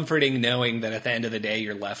it's comforting knowing that at the end of the day,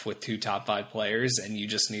 you're left with 2 top 5 players and you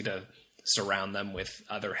just need to surround them with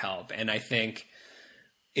other help. And I think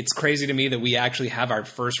it's crazy to me that we actually have our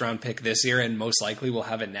first round pick this year and most likely we'll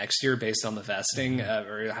have it next year based on the vesting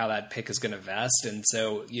or how that pick is going to vest. And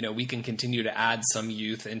so, we can continue to add some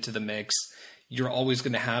youth into the mix. You're always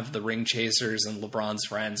going to have the ring chasers and LeBron's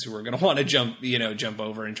friends who are going to want to jump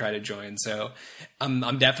over and try to join. So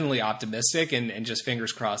I'm definitely optimistic and just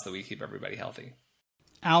fingers crossed that we keep everybody healthy.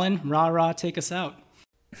 Alan, rah, take us out.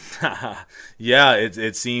 Yeah,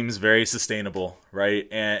 it seems very sustainable, right?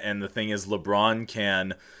 And the thing is, LeBron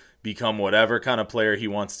can become whatever kind of player he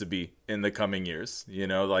wants to be in the coming years.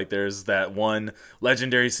 Like there's that one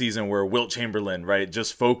legendary season where Wilt Chamberlain, right,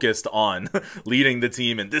 just focused on leading the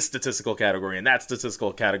team in this statistical category and that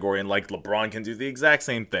statistical category, and like LeBron can do the exact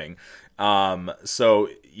same thing. So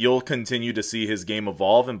you'll continue to see his game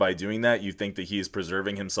evolve, and by doing that, you think that he is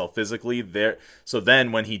preserving himself physically there. So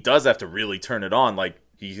then when he does have to really turn it on, like,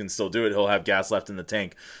 he can still do it. He'll have gas left in the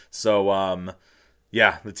tank. So,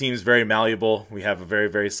 yeah, the team's very malleable. We have a very,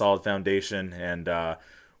 very solid foundation, and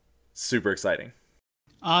super exciting.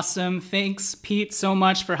 Awesome. Thanks, Pete, so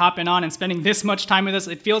much for hopping on and spending this much time with us.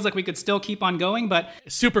 It feels like we could still keep on going, but...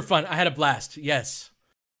 Super fun. I had a blast. Yes.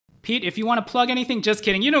 Pete, if you want to plug anything, just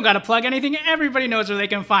kidding. You don't got to plug anything. Everybody knows where they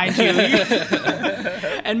can find you.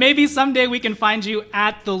 And maybe someday we can find you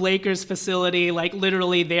at the Lakers facility, like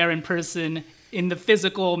literally there in person, in the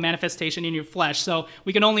physical manifestation in your flesh. So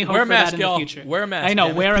we can only hope for that in the future. Wear a mask. I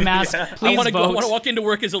know, wear a mask. Yeah. Please vote. I want to walk into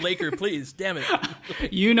work as a Laker, please. Damn it.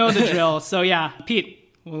 You know the drill. So yeah,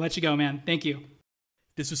 Pete, we'll let you go, man. Thank you.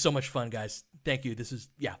 This was so much fun, guys. Thank you. This is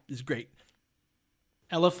great.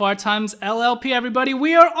 LFR times LLP, everybody.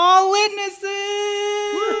 We are all witnesses!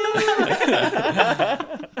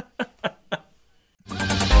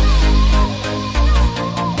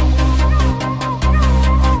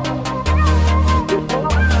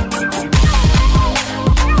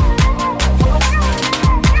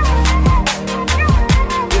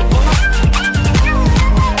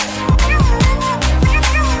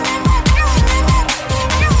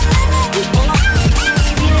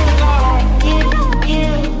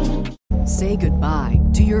 Say goodbye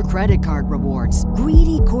to your credit card rewards.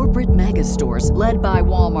 Greedy corporate mega stores, led by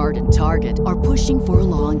Walmart and Target, are pushing for a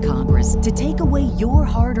law in Congress to take away your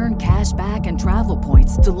hard-earned cash back and travel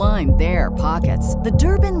points to line their pockets. The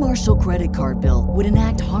Durbin-Marshall credit card bill would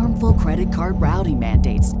enact harmful credit card routing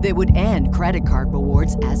mandates that would end credit card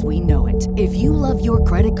rewards as we know it. If you love your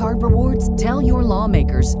credit card rewards, tell your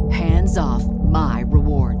lawmakers, hands off my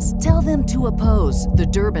rewards. Tell them to oppose the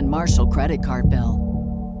Durbin-Marshall credit card bill.